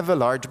 If we have a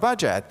large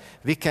budget,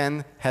 we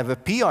can have a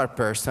PR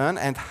person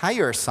and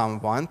hire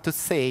someone to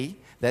say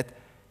that,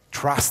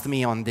 trust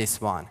me on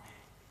this one.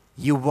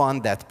 You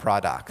want that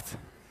product.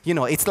 You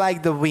know, it's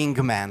like the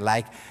wingman,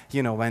 like,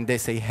 you know, when they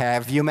say,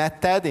 have you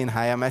met Ted in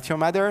How I Met Your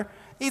Mother?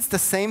 It's the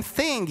same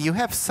thing. You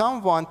have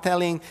someone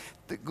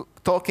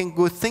talking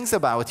good things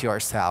about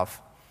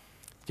yourself.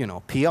 You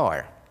know,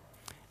 PR.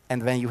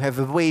 And when you have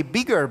a way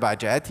bigger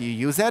budget, you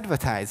use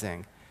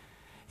advertising.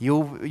 You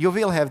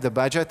will have the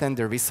budget and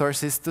the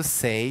resources to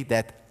say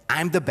that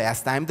I'm the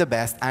best, I'm the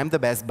best, I'm the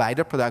best, buy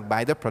the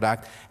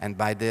product, and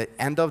by the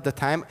end of the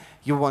time,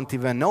 you won't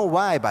even know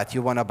why, but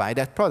you want to buy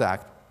that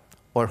product.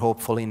 Or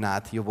hopefully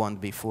not, you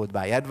won't be fooled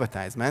by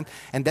advertisement.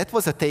 And that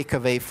was a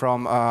takeaway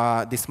from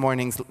this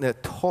morning's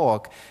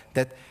talk,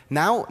 that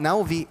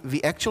now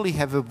we actually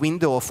have a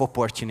window of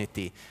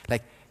opportunity.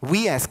 Like,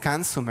 we as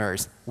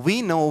consumers,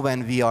 we know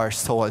when we are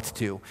sold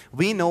to.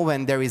 We know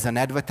when there is an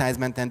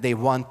advertisement and they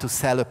want to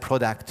sell a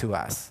product to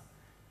us.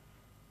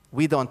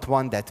 We don't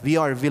want that. We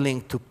are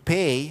willing to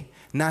pay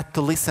not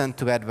to listen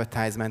to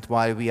advertisement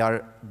while we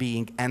are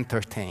being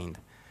entertained.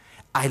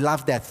 I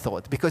love that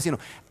thought because, you know,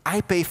 I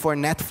pay for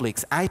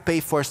Netflix, I pay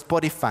for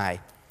Spotify,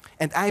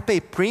 and I pay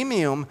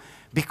premium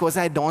because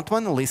I don't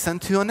want to listen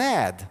to an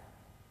ad.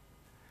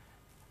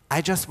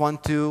 I just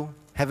want to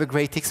have a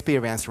great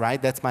experience,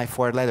 right? That's my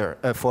four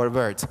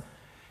words.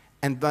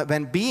 And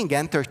when being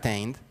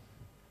entertained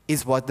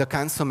is what the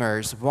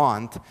consumers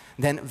want,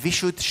 then we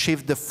should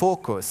shift the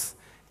focus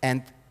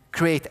and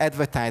create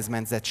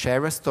advertisements that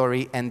share a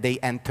story and they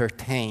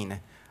entertain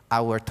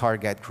our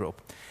target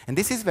group. And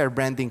this is where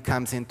branding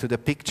comes into the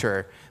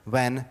picture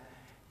when,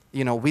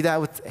 you know,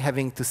 without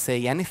having to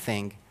say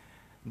anything,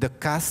 the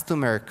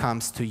customer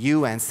comes to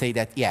you and say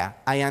that, yeah,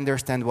 I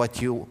understand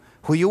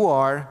who you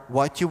are,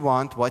 what you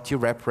want, what you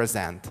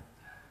represent.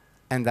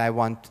 And I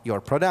want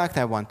your product,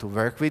 I want to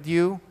work with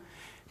you,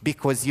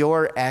 because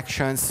your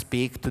actions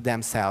speak to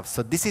themselves.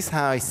 So this is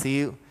how I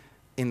see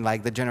in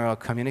like the general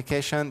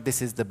communication.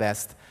 This is the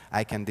best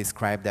I can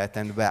describe that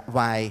and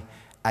why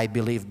I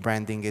believe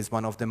branding is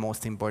one of the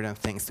most important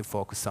things to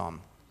focus on.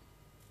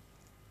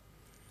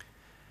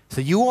 So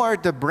you are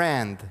the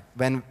brand.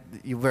 When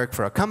you work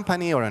for a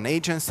company or an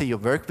agency, you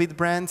work with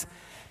brands.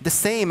 The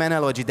same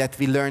analogy that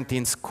we learned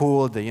in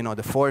school,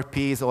 the 4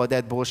 Ps, all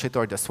that bullshit,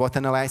 or the SWOT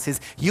analysis,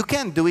 you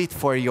can do it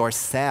for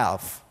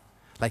yourself.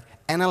 Like,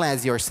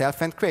 analyze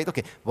yourself and create,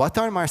 okay, what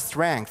are my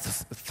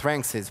strengths,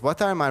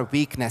 what are my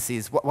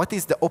weaknesses, what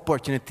is the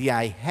opportunity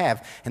I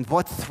have, and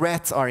what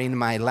threats are in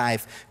my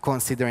life,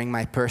 considering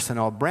my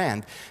personal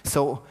brand.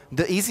 So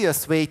the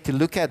easiest way to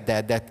look at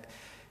that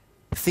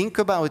think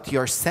about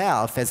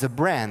yourself as a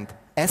brand.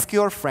 Ask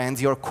your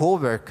friends, your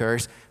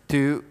coworkers,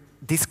 to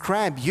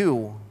describe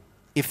you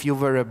if you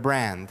were a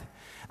brand.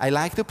 I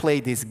like to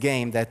play this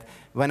game that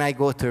when I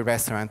go to a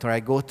restaurant or I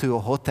go to a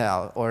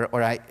hotel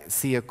or I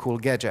see a cool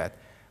gadget,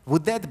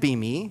 would that be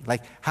me?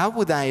 Like, how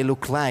would I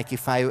look like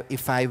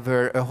if I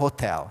were a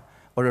hotel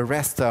or a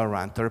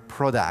restaurant or a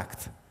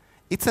product?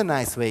 It's a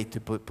nice way to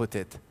put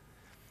it.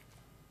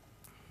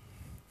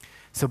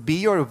 So be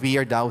your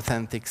weird,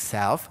 authentic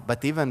self,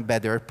 but even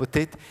better put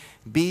it,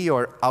 be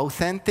your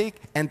authentic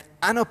and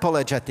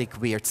unapologetic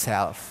weird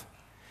self.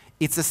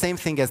 It's the same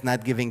thing as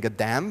not giving a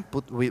damn,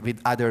 put with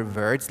other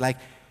words, like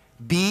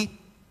be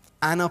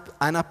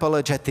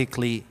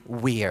unapologetically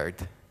weird.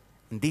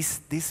 And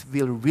this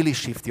will really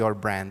shift your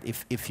brand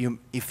if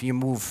you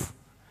move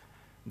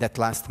that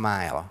last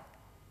mile.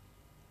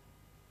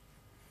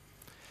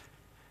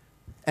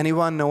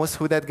 Anyone knows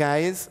who that guy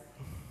is?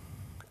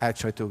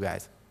 Actually, 2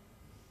 guys.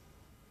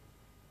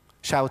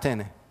 Shout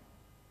in.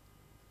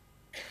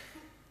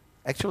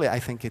 Actually, I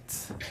think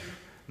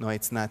no,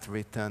 it's not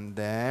written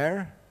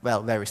there.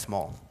 Well, very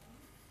small.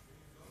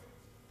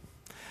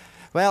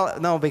 Well,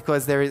 no,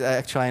 because there is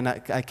actually,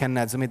 I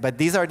cannot zoom it, but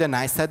these are the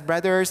Neistat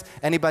brothers.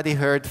 Anybody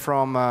heard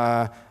from,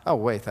 oh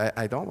wait,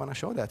 I don't want to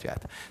show that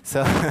yet.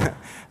 So,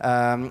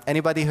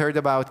 anybody heard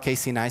about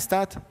Casey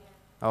Neistat?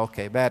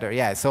 Okay, better,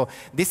 yeah. So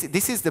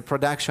this is the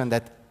production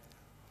that,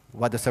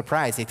 what a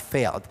surprise, it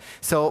failed.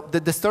 So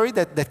the story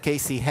that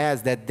Casey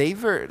has, that they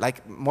were,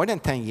 like more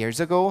than 10 years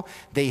ago,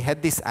 they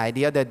had this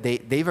idea that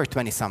they were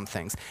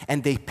 20-somethings.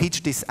 And they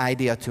pitched this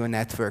idea to a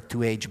network, to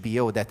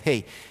HBO, that,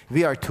 hey,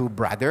 we are 2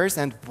 brothers,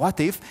 and what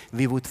if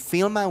we would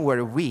film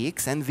our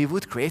weeks and we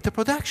would create a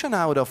production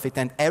out of it?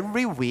 And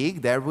every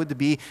week there would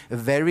be a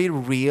very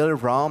real,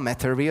 raw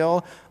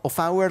material of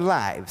our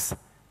lives.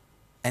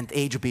 And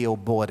HBO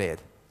bought it.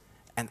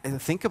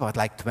 And think about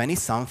like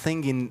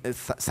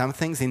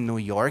 20-somethings in New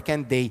York,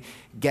 and they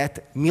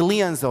get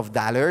millions of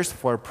dollars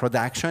for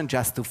production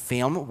just to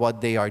film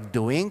what they are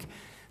doing.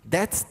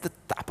 That's the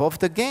top of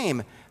the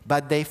game,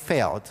 but they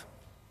failed.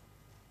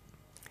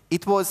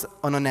 It was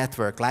on a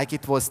network, like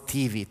it was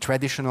TV,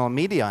 traditional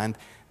media, and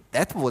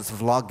that was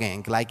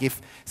vlogging. Like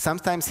if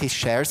sometimes he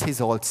shares his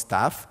old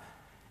stuff,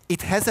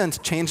 it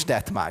hasn't changed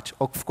that much.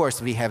 Of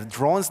course, we have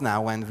drones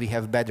now and we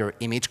have better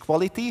image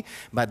quality,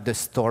 but the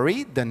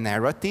story, the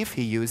narrative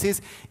he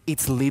uses,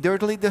 it's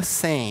literally the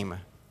same.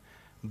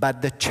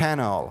 But the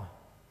channel,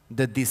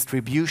 the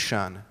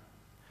distribution.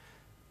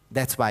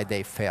 That's why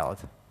they failed.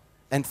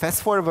 And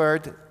fast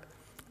forward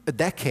a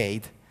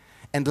decade,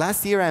 and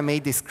last year I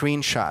made this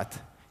screenshot.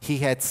 He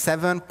had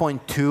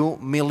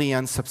 7.2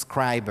 million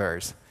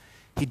subscribers.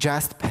 He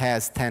just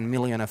passed 10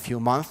 million a few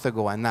months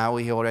ago, and now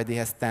he already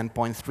has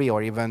 10.3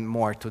 or even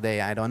more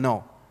today, I don't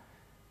know.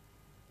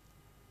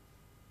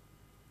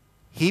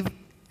 He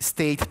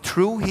stayed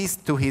true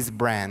to his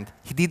brand.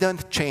 He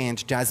didn't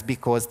change just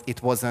because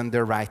it wasn't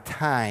the right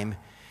time.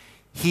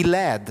 He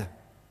led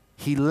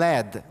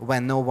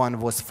when no one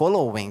was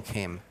following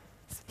him.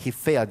 He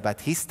failed,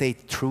 but he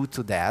stayed true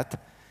to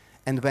that.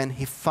 And when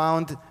he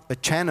found a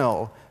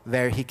channel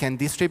where he can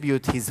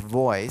distribute his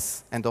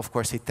voice, and of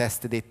course he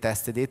tested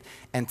it,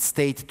 and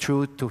stayed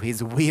true to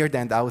his weird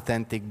and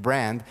authentic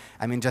brand,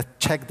 I mean, just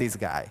check this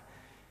guy.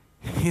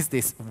 He's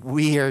this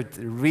weird,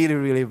 really,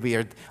 really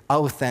weird,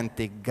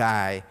 authentic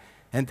guy.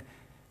 And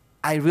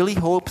I really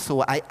hope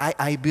so,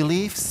 I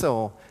believe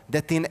so,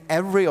 that in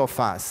every of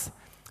us,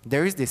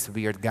 there is this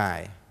weird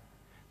guy.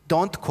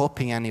 Don't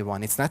copy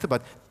anyone. It's not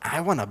about, I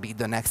want to be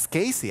the next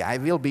Casey. I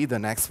will be the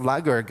next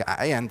vlogger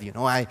guy. And, you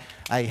know, I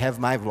have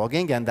my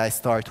vlogging and I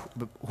start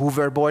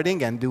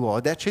hoverboarding and do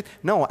all that shit.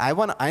 No, I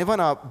want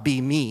to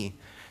be me.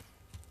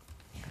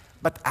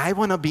 But I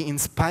want to be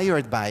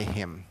inspired by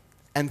him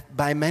and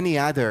by many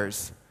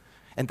others.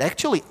 And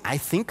actually, I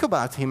think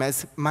about him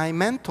as my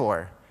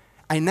mentor.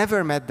 I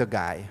never met the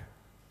guy.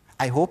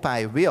 I hope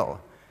I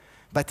will.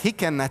 But he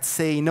cannot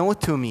say no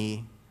to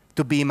me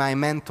to be my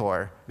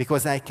mentor,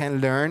 because I can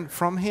learn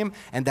from him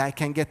and I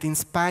can get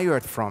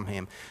inspired from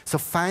him. So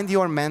find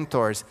your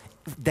mentors,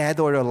 dead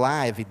or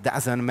alive, it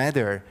doesn't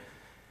matter,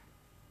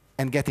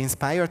 and get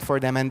inspired for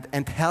them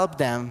and help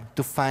them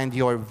to find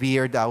your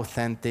weird,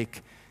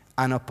 authentic,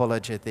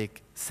 unapologetic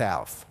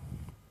self.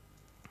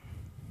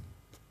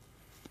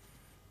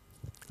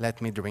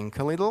 Let me drink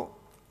a little.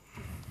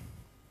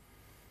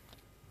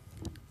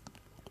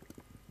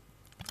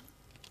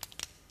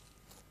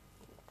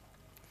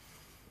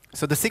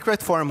 So the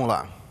secret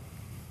formula.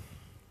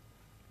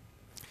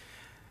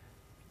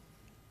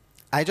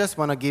 I just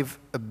want to give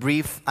a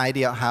brief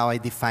idea how I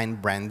define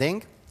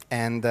branding,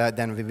 and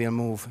then we will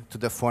move to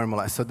the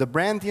formula. So the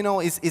brand, you know,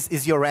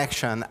 is your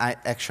actions.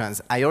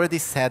 I already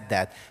said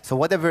that. So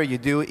whatever you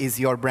do is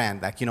your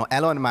brand. Like, you know,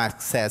 Elon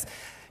Musk says,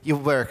 you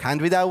work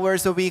 100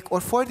 hours a week or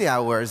 40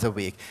 hours a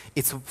week.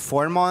 It's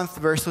 4 months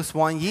versus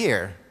 1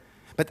 year.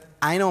 But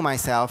I know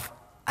myself,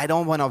 I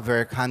don't want to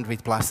work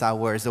 100+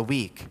 hours a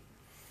week.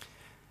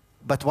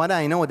 But what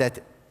I know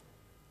that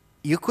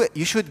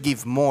you should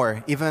give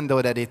more, even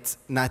though that it's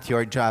not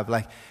your job.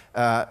 Like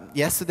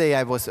yesterday,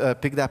 I was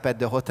picked up at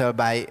the hotel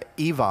by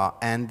Eva,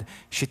 and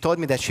she told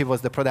me that she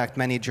was the product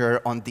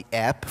manager on the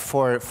app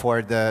for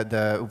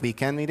the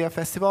Weekend Media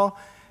Festival.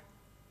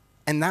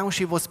 And now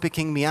she was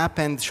picking me up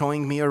and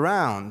showing me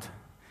around.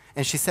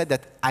 And she said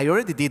that I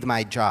already did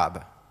my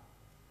job.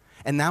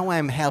 And now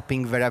I'm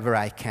helping wherever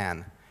I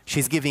can.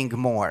 She's giving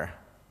more.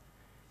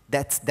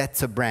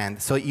 That's a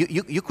brand. So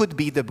you could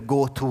be the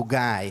go-to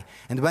guy.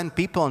 And when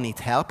people need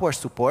help or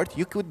support,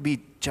 you could be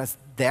just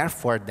there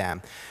for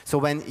them. So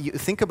when you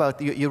think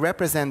about, you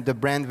represent the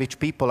brand which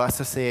people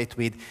associate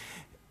with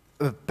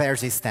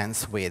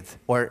persistence with,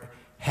 or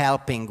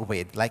helping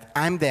with. Like,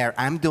 I'm there,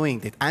 I'm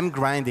doing it, I'm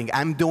grinding,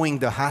 I'm doing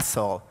the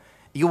hustle.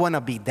 You want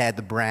to be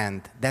that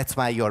brand. That's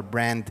why your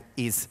brand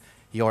is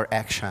your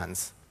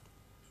actions.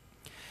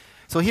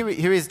 So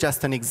here is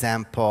just an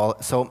example.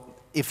 So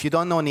if you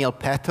don't know Neil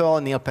Patel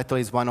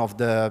is one of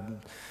the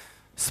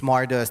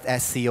smartest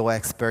SEO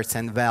experts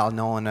and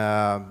well-known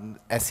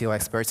SEO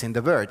experts in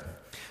the world.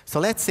 So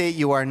let's say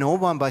you are no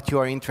one, but you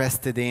are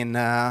interested in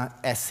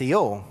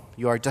SEO.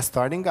 You are just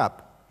starting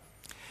up.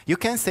 You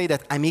can say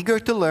that I'm eager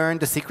to learn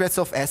the secrets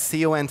of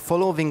SEO and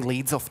following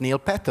leads of Neil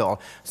Patel.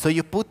 So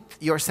you put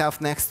yourself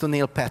next to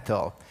Neil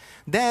Patel.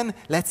 Then,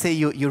 let's say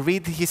you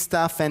read his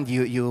stuff and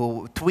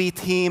you tweet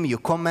him, you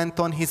comment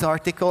on his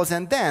articles,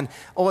 and then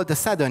all of a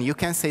sudden you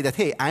can say that,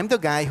 hey, I'm the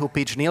guy who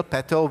pitched Neil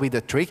Patel with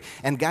a trick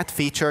and got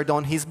featured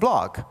on his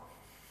blog.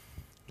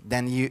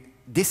 Then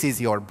this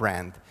is your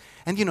brand.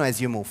 And you know,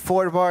 as you move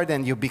forward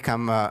and you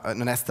become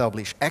an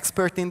established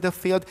expert in the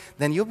field,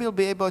 then you will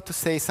be able to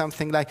say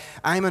something like,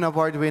 I'm an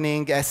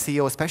award-winning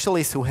SEO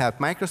specialist who helped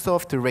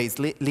Microsoft to raise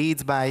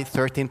leads by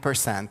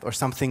 13%, or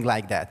something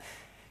like that.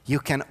 You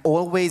can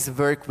always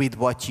work with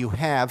what you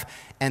have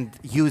and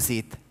use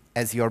it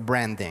as your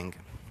branding.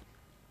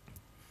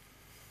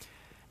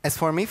 As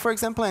for me, for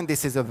example, and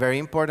this is a very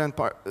important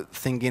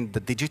thing in the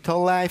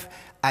digital life,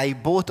 I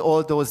bought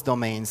all those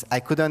domains. I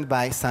couldn't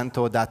buy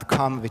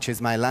Szánto.com, which is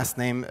my last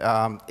name.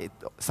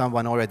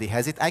 Someone already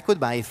has it. I could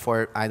buy it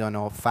for, I don't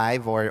know,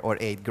 5 or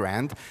 8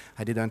 grand.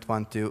 I didn't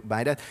want to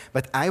buy that.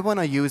 But I want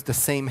to use the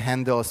same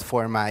handles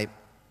for my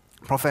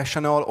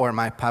professional or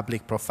my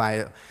public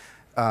profile.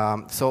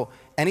 So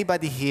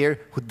anybody here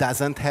who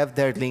doesn't have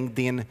their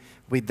LinkedIn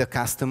with the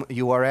custom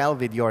URL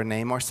with your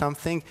name or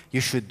something, you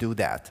should do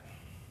that.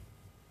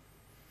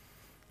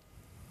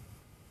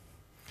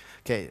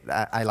 Okay,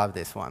 I love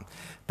this one.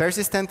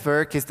 Persistent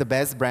work is the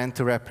best brand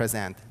to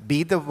represent.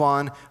 Be the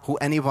one who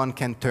anyone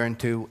can turn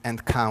to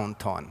and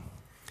count on.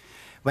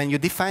 When you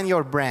define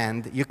your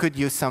brand, you could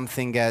use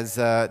something as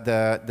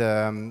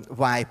the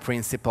why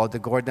principle, the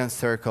Golden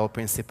Circle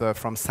principle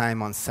from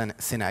Simon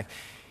Sinek.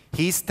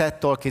 His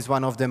TED Talk is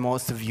one of the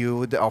most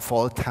viewed of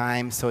all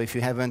time, so if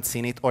you haven't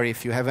seen it, or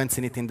if you haven't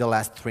seen it in the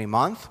last 3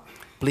 months,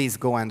 please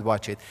go and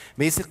watch it.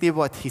 Basically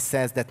what he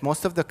says that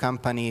most of the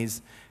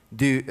companies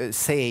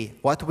say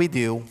what we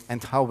do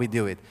and how we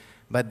do it,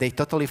 but they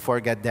totally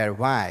forget their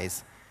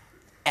whys.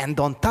 And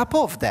on top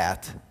of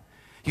that,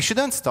 you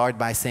shouldn't start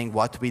by saying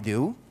what we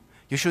do.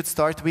 You should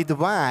start with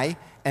why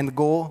and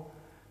go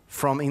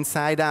from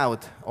inside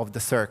out of the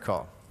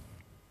circle.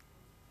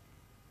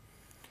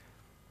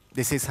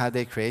 This is how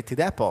they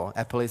created Apple.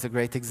 Apple is a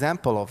great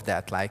example of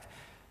that. Like,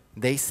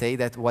 they say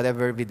that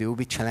whatever we do,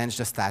 we challenge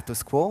the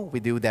status quo.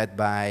 We do that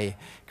by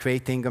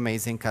creating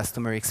amazing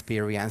customer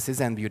experiences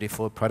and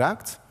beautiful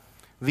products.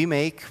 We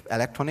make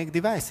electronic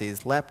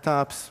devices,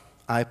 laptops,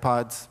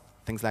 iPods,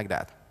 things like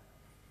that.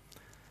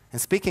 And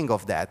speaking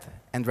of that,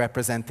 and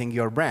representing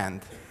your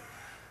brand,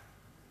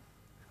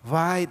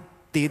 why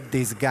did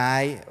this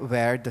guy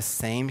wear the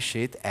same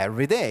shit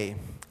every day?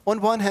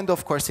 On one hand,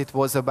 of course, it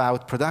was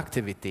about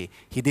productivity.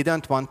 He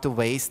didn't want to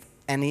waste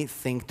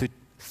anything to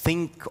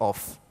think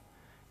of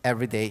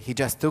every day. He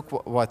just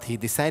took what he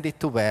decided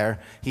to wear.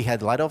 He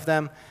had a lot of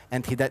them,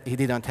 and he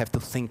didn't have to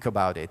think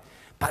about it.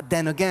 But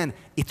then again,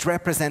 it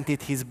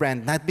represented his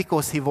brand, not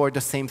because he wore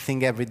the same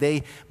thing every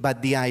day,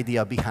 but the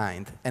idea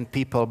behind, and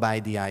people buy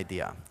the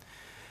idea.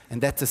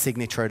 And that's a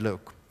signature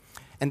look.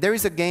 And there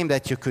is a game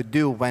that you could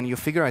do when you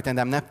figure out, and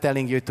I'm not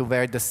telling you to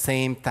wear the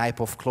same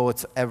type of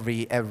clothes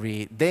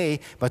every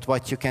day, but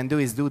what you can do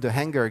is do the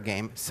hanger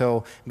game.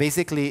 So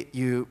basically,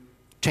 you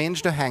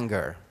change the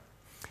hanger,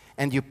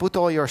 and you put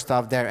all your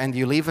stuff there, and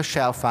you leave a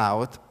shelf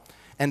out,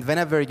 and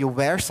whenever you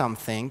wear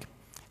something,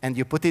 and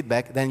you put it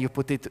back, then you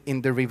put it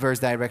in the reverse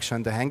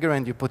direction, the hanger,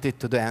 and you put it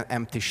to the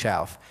empty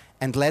shelf.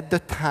 And let the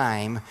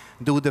time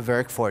do the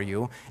work for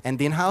you. And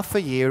in half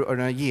a year or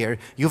a year,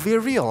 you will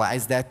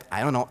realize that,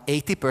 I don't know,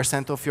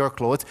 80% of your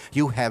clothes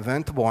you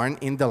haven't worn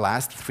in the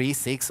last 3,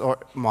 6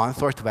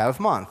 months or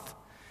 12 months.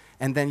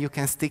 And then you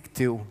can stick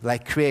to,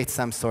 like, create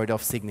some sort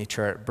of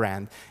signature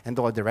brand. And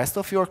all the rest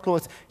of your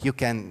clothes, you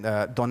can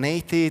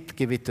donate it,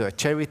 give it to a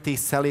charity,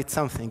 sell it,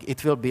 something.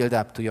 It will build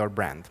up to your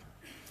brand.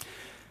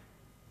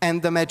 And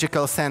the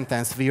magical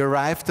sentence, we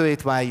arrive to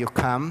it while you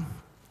come,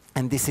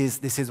 and this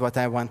is what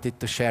I wanted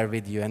to share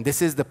with you, and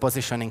this is the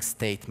positioning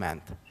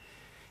statement.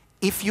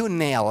 If you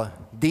nail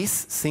this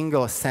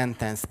single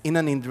sentence in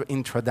an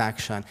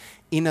introduction,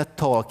 in a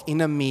talk,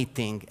 in a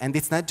meeting, and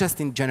it's not just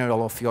in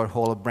general of your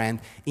whole brand,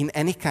 in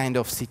any kind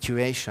of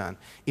situation,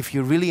 if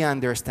you really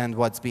understand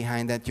what's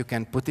behind that, you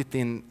can put it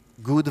in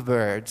good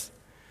words,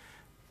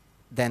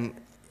 then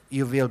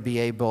you will be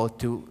able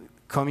to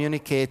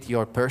communicate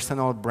your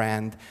personal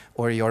brand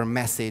or your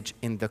message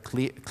in the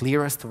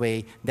clearest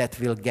way that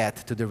will get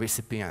to the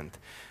recipient.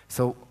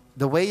 So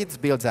the way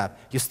it builds up,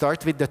 you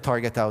start with the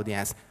target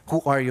audience.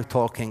 Who are you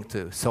talking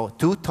to? So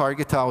to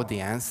target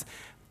audience,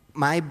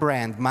 my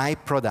brand, my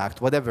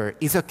product, whatever,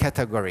 is a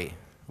category,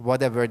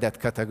 whatever that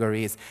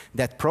category is,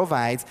 that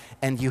provides,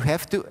 and you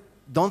have to,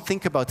 don't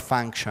think about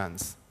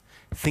functions.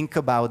 Think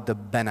about the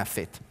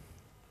benefit.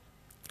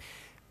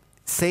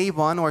 Say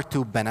 1 or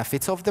 2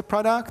 benefits of the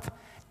product,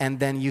 and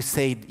then you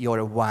say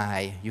your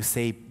why. You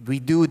say, we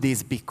do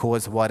this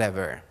because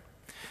whatever.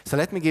 So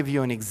let me give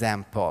you an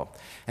example.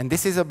 And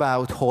this is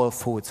about Whole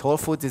Foods. Whole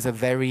Foods is a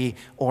very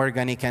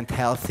organic and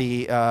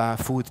healthy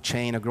food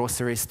chain, a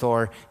grocery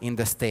store in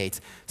the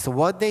States. So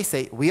what they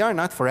say, we are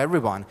not for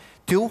everyone.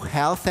 To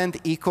health and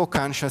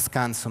eco-conscious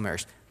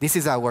consumers. This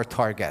is our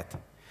target.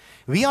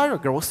 We are a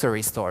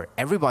grocery store.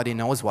 Everybody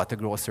knows what a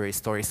grocery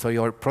store is, so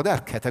your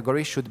product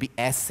category should be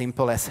as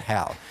simple as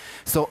hell.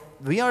 So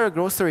we are a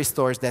grocery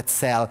store that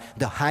sell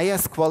the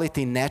highest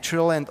quality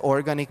natural and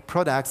organic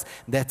products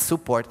that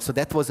support, so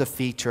that was a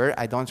feature,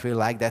 I don't really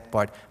like that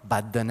part,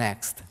 but the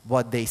next,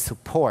 what they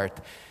support,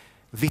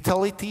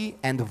 vitality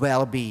and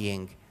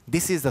well-being.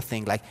 This is the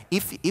thing, like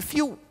if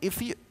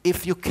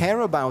you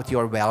care about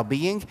your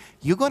well-being,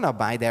 you're gonna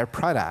buy their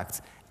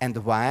products. And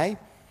why?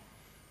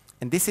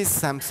 And this is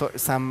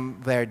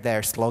somewhere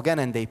their slogan,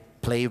 and they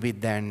play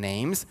with their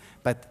names,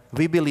 but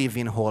we believe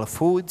in whole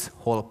foods,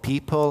 whole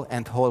people,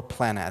 and whole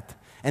planet.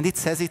 And it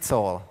says it's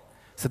all.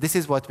 So this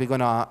is what we're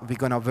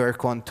gonna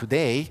work on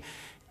today.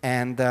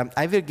 And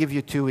I will give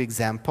you 2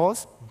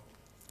 examples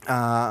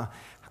how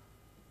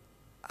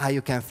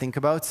you can think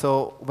about.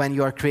 So when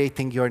you are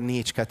creating your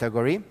niche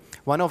category,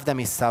 one of them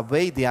is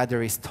Subway, the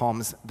other is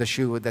Tom's, the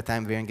shoe that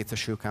I'm wearing, it's a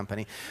shoe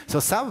company. So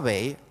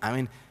Subway, I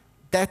mean,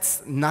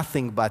 that's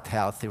nothing but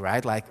healthy,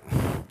 right? Like,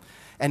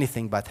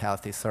 anything but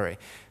healthy, sorry.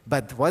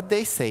 But what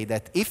they say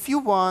that if you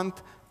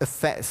want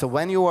so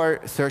when you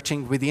are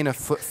searching within a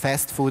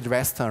fast food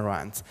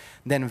restaurant,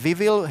 then we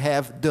will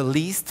have the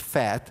least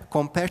fat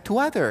compared to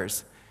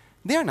others.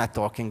 They're not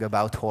talking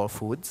about Whole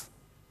Foods.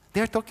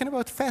 They're talking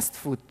about fast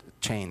food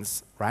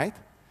chains, right?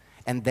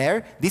 And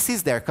there, this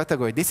is their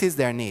category, this is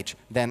their niche.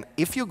 Then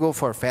if you go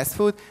for fast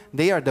food,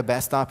 they are the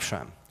best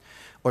option.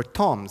 Or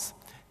Tom's,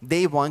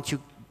 they want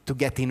you to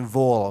get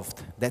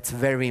involved. That's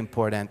very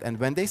important. And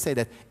when they say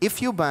that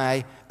if you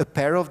buy a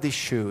pair of these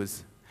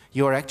shoes,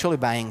 you're actually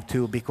buying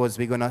two because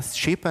we're going to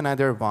ship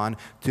another one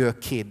to a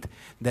kid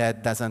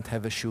that doesn't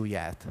have a shoe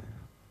yet.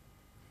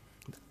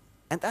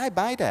 And I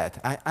buy that.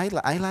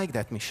 I like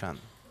that mission.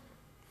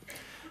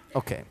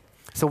 Okay.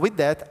 So with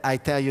that, I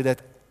tell you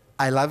that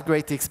I love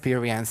great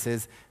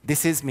experiences.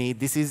 This is me.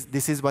 This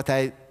is what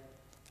I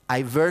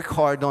work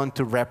hard on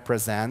to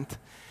represent.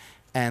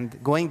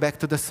 And going back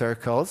to the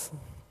circles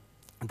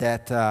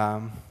that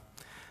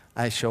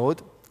I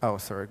showed. Oh,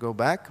 sorry, go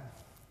back.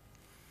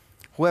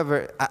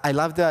 Whoever, I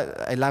loved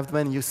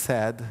when you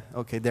said,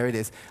 okay, there it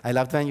is. I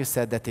loved when you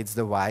said that it's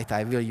the white.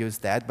 I will use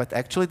that. But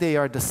actually, they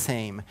are the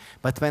same.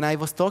 But when I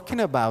was talking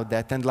about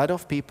that, and a lot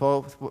of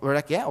people were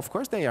like, yeah, of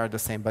course they are the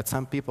same. But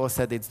some people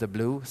said it's the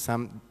blue.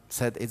 Some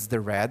said it's the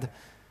red.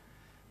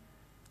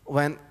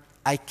 When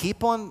I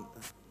keep on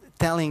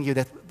telling you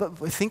that, but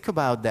think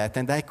about that,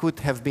 and I could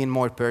have been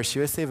more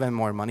persuasive and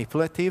more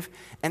manipulative,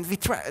 and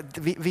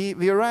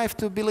we arrived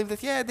to believe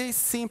that, yeah, they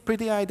seem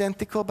pretty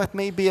identical, but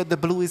maybe the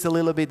blue is a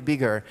little bit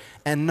bigger.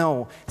 And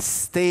no,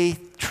 stay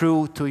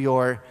true to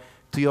your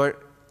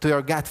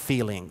gut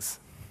feelings.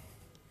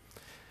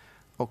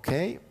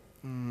 Okay.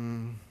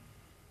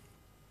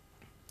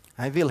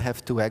 I will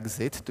have to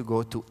exit to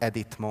go to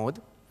edit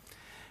mode.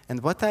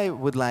 And what I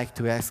would like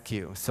to ask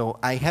you, so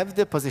I have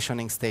the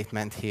positioning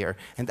statement here,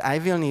 and I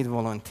will need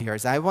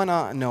volunteers. I want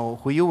to know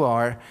who you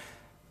are,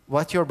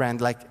 what your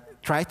brand,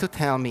 like, try to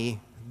tell me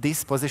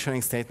this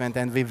positioning statement,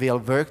 and we will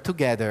work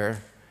together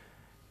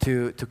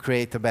to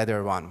create a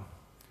better one.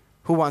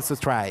 Who wants to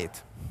try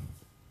it?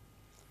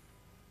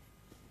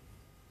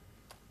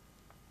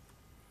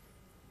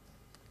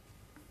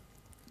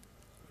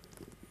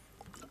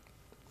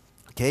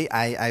 Okay,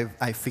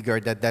 I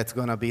figured that that's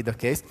going to be the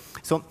case.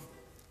 So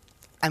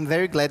I'm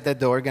very glad that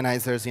the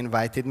organizers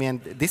invited me,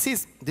 and this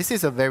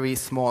is a very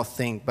small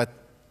thing, but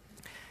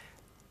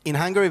in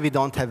Hungary we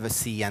don't have a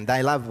sea, and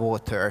I love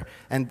water,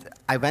 and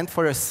I went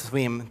for a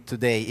swim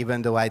today,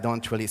 even though I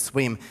don't really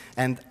swim,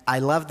 and I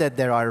love that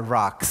there are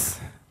rocks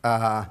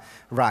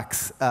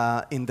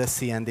in the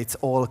sea, and it's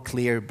all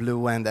clear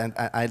blue, and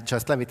I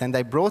just love it. And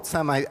I brought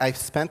some. I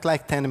spent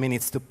like 10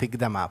 minutes to pick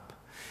them up.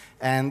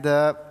 And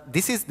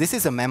this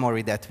is a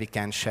memory that we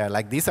can share.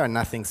 Like, these are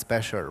nothing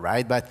special,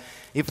 right? But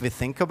if we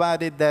think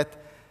about it, that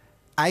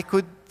I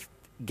could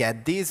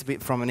get these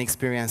from an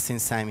experience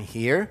since I'm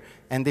here.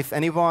 And if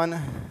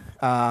anyone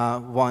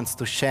wants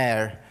to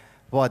share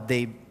what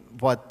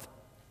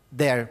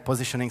their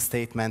positioning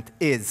statement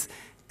is,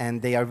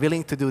 and they are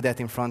willing to do that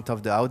in front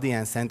of the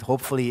audience, and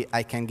hopefully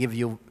I can give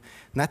you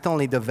not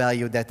only the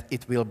value that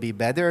it will be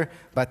better,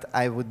 but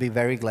I would be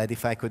very glad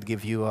if I could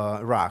give you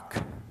a rock.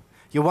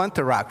 You want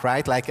a rock,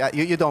 right? Like,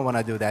 you don't want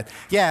to do that.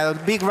 Yeah, a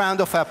big round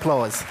of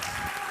applause.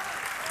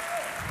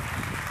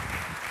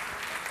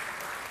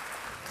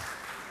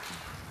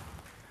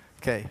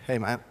 Okay, hey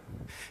man,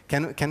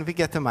 can we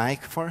get a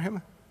mic for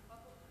him?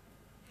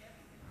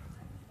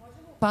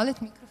 Palit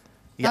mikrofon.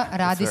 Yeah, Da,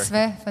 radi sir.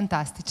 sve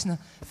fantastično.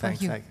 Thanks.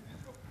 Thank you.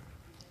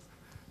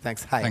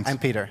 Thanks. Hi, Thanks. I'm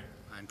Peter.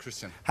 I'm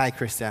Christian. Hi,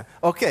 Christian.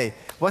 Okay,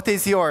 what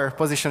is your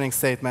positioning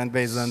statement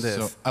based on this?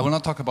 So I will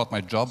not talk about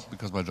my job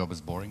because my job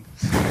is boring.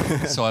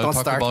 So I'll Don't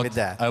talk start about, with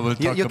that. I will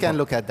talk You can about,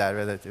 look at that,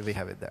 whether we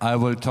have it there. I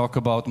will talk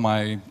about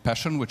my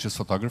passion, which is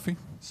photography.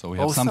 So we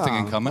have Awesome. something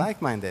in common.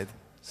 Like-minded.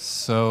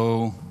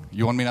 So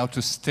you want me now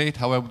to state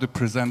how I would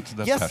present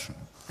that Yes, passion?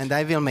 and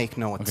I will make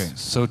notes. Okay,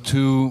 so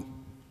to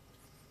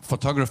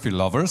photography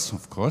lovers,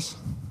 of course,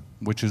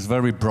 which is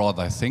very broad,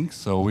 I think,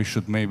 so we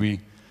should maybe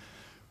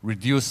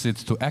reduce it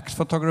to act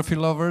photography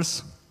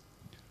lovers.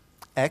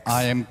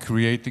 I am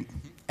creating...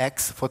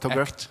 X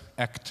photography?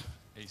 Act.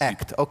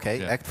 Act, okay,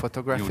 Yeah. act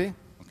photography.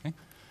 Okay.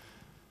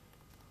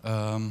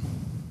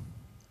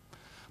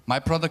 My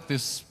product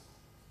is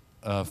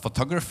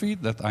photography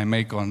that I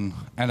make on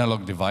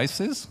analog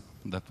devices.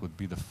 That would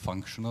be the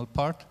functional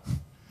part.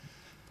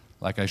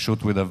 Like I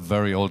shoot with a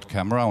very old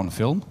camera on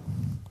film.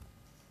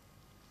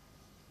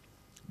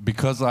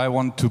 Because I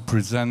want to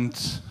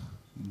present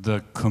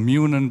the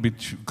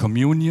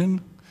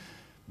communion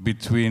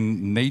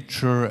between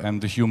nature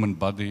and the human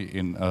body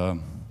in a,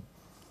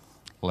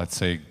 let's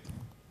say,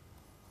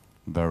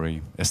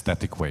 very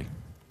aesthetic way.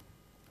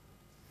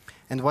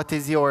 And what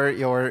is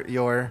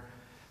your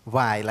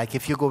why? Like,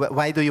 if you go,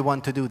 why do you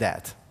want to do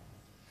that?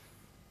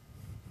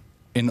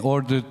 In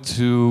order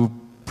to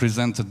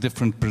present a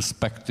different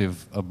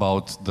perspective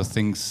about the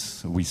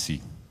things we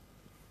see.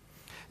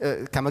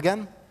 Come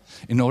again?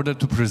 In order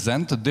to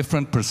present a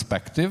different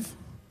perspective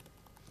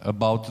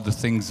about the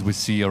things we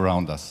see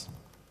around us.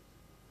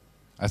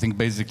 I think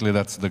basically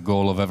that's the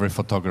goal of every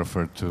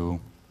photographer, to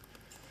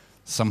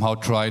somehow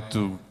try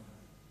to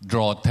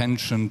draw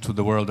attention to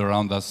the world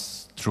around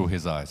us through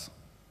his eyes.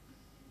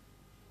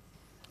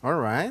 All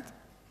right.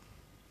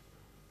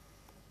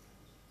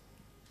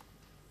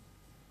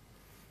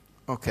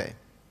 Okay.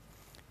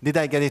 Did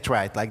I get it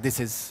right? Like this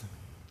is...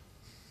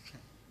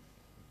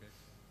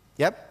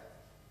 Yep?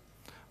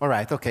 All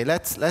right, okay,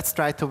 let's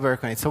try to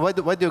work on it. So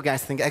what do you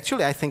guys think?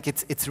 Actually, I think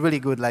it's really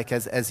good, like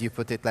as you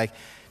put it, like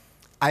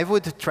I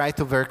would try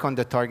to work on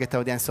the target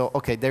audience. So,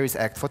 okay, there is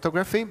act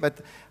photography, but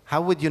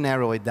how would you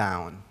narrow it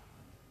down?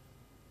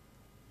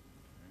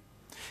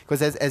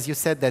 Because as you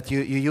said that you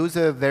use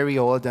a very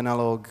old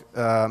analog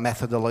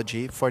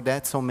methodology for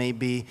that, so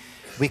maybe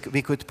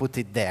we could put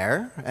it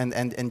there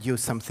and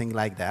use something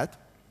like that.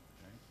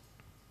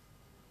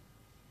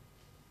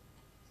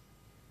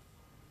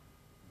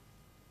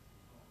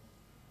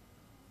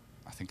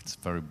 I think it's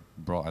very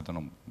broad. I don't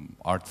know.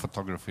 Art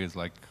photography is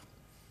like,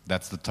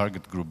 that's the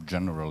target group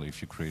generally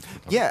if you create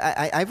photography.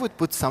 Yeah, I would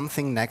put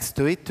something next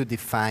to it to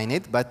define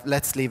it, but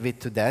let's leave it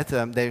to that.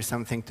 There's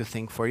something to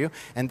think for you.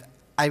 And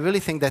I really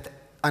think that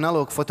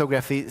analog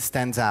photography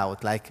stands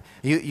out. Like,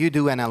 you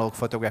do analog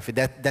photography.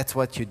 That's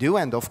what you do,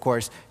 and of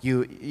course,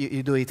 you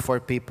do it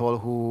for people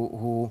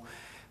who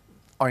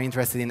are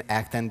interested in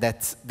act, and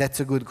that's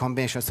a good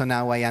combination. So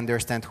now I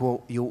understand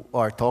who you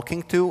are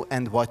talking to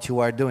and what you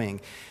are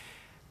doing.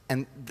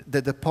 And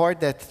the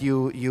part that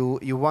you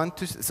want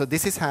to, so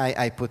this is how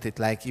I put it,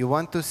 like you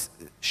want to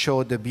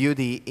show the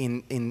beauty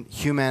in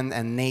human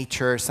and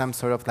nature, some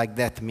sort of like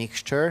that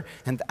mixture,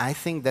 and I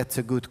think that's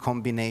a good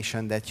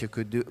combination that you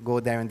could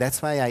go there, and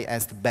that's why I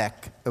asked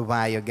back a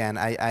why again.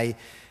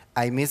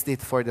 I missed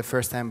it for the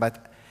first time,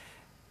 but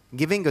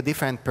giving a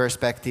different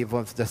perspective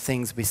of the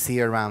things we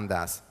see around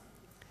us.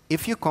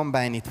 If you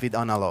combine it with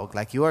analog,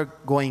 like you are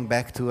going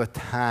back to a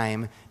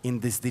time in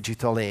this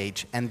digital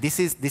age, and this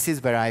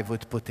is where I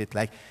would put it.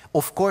 Like,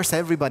 of course,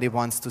 everybody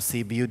wants to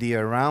see beauty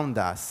around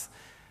us,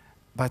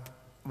 but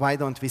why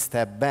don't we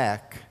step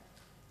back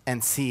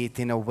and see it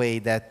in a way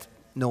that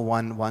no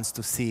one wants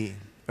to see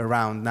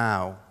around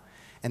now?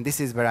 And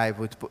this is where I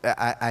would,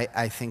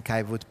 I think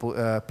I would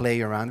play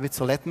around with.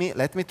 So let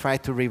me try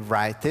to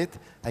rewrite it.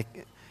 I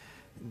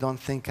don't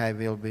think I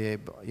will be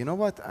able. You know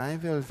what? I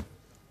will.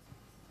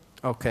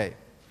 Okay.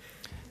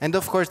 And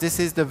of course, this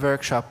is the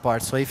workshop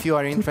part. So if you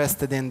are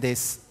interested in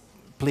this,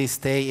 please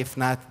stay. If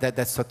not,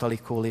 that's totally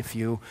cool if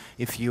you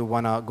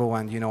want to go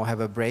and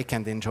have a break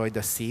and enjoy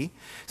the sea.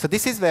 So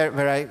this is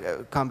where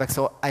I come back.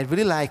 So I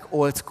really like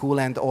old school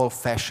and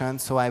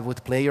old-fashioned, so I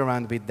would play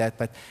around with that,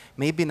 but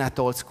maybe not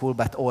old school,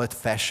 but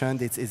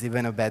old-fashioned. It's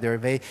even a better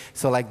way.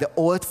 So like the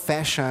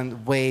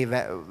old-fashioned way,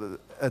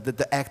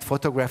 the act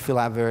photography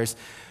lovers,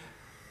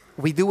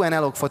 we do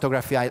analog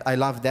photography, I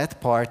love that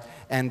part,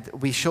 and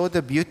we show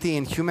the beauty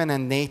in human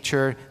and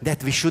nature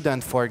that we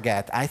shouldn't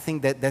forget. I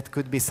think that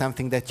could be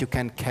something that you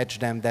can catch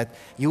them, that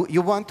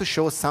you want to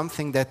show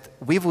something that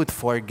we would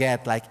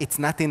forget, like it's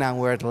not in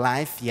our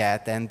life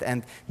yet,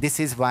 and this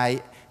is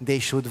why they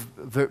should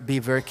be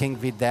working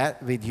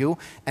with you.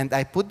 And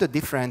I put the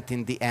different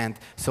in the end.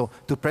 So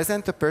to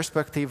present a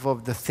perspective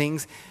of the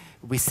things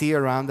we see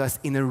around us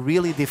in a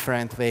really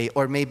different way,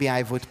 or maybe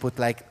I would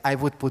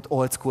put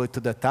old school to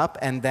the top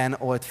and then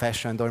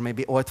old-fashioned, or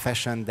maybe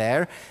old-fashioned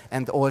there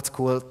and old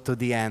school to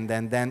the end,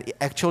 and then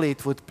actually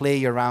it would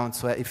play around.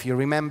 So if you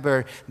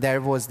remember,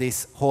 there was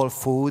this whole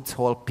foods,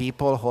 whole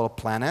people, whole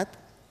planet.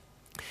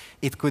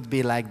 It could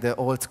be like the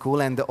old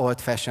school and the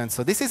old-fashioned.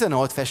 So this is an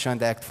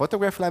old-fashioned act.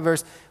 Photograph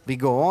lovers, we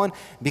go on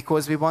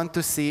because we want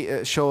to see,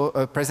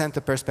 present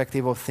a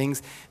perspective of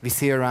things we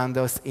see around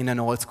us in an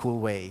old school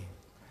way.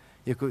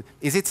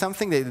 Is it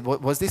something that,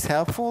 was this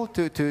helpful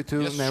to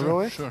yes,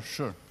 narrow it?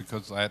 Sure.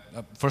 Because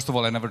first of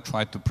all, I never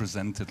tried to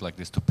present it like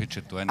this, to pitch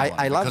it to anyone.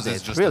 I love it, because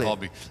it's just really. a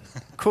hobby.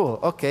 Cool,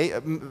 okay.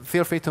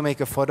 Feel free to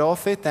make a photo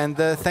of it, and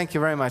thank you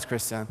very much,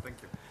 Christian.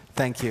 Thank you.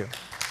 Thank you.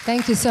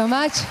 Thank you so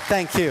much.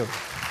 Thank you.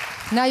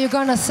 Now you're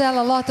going to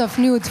sell a lot of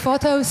nude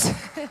photos.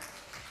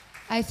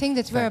 I think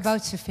that we're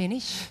about to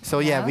finish. So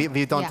yeah,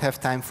 we don't have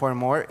time for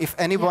more. If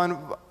anyone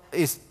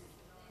is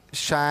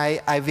shy,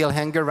 I will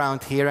hang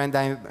around here, and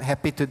I'm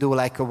happy to do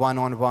like a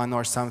one-on-one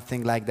or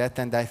something like that,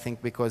 and I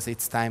think because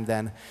it's time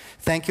then.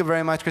 Thank you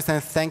very much, Christian.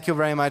 Thank you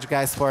very much,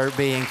 guys, for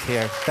being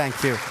here.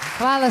 Thank you.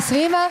 Hvala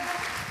svima.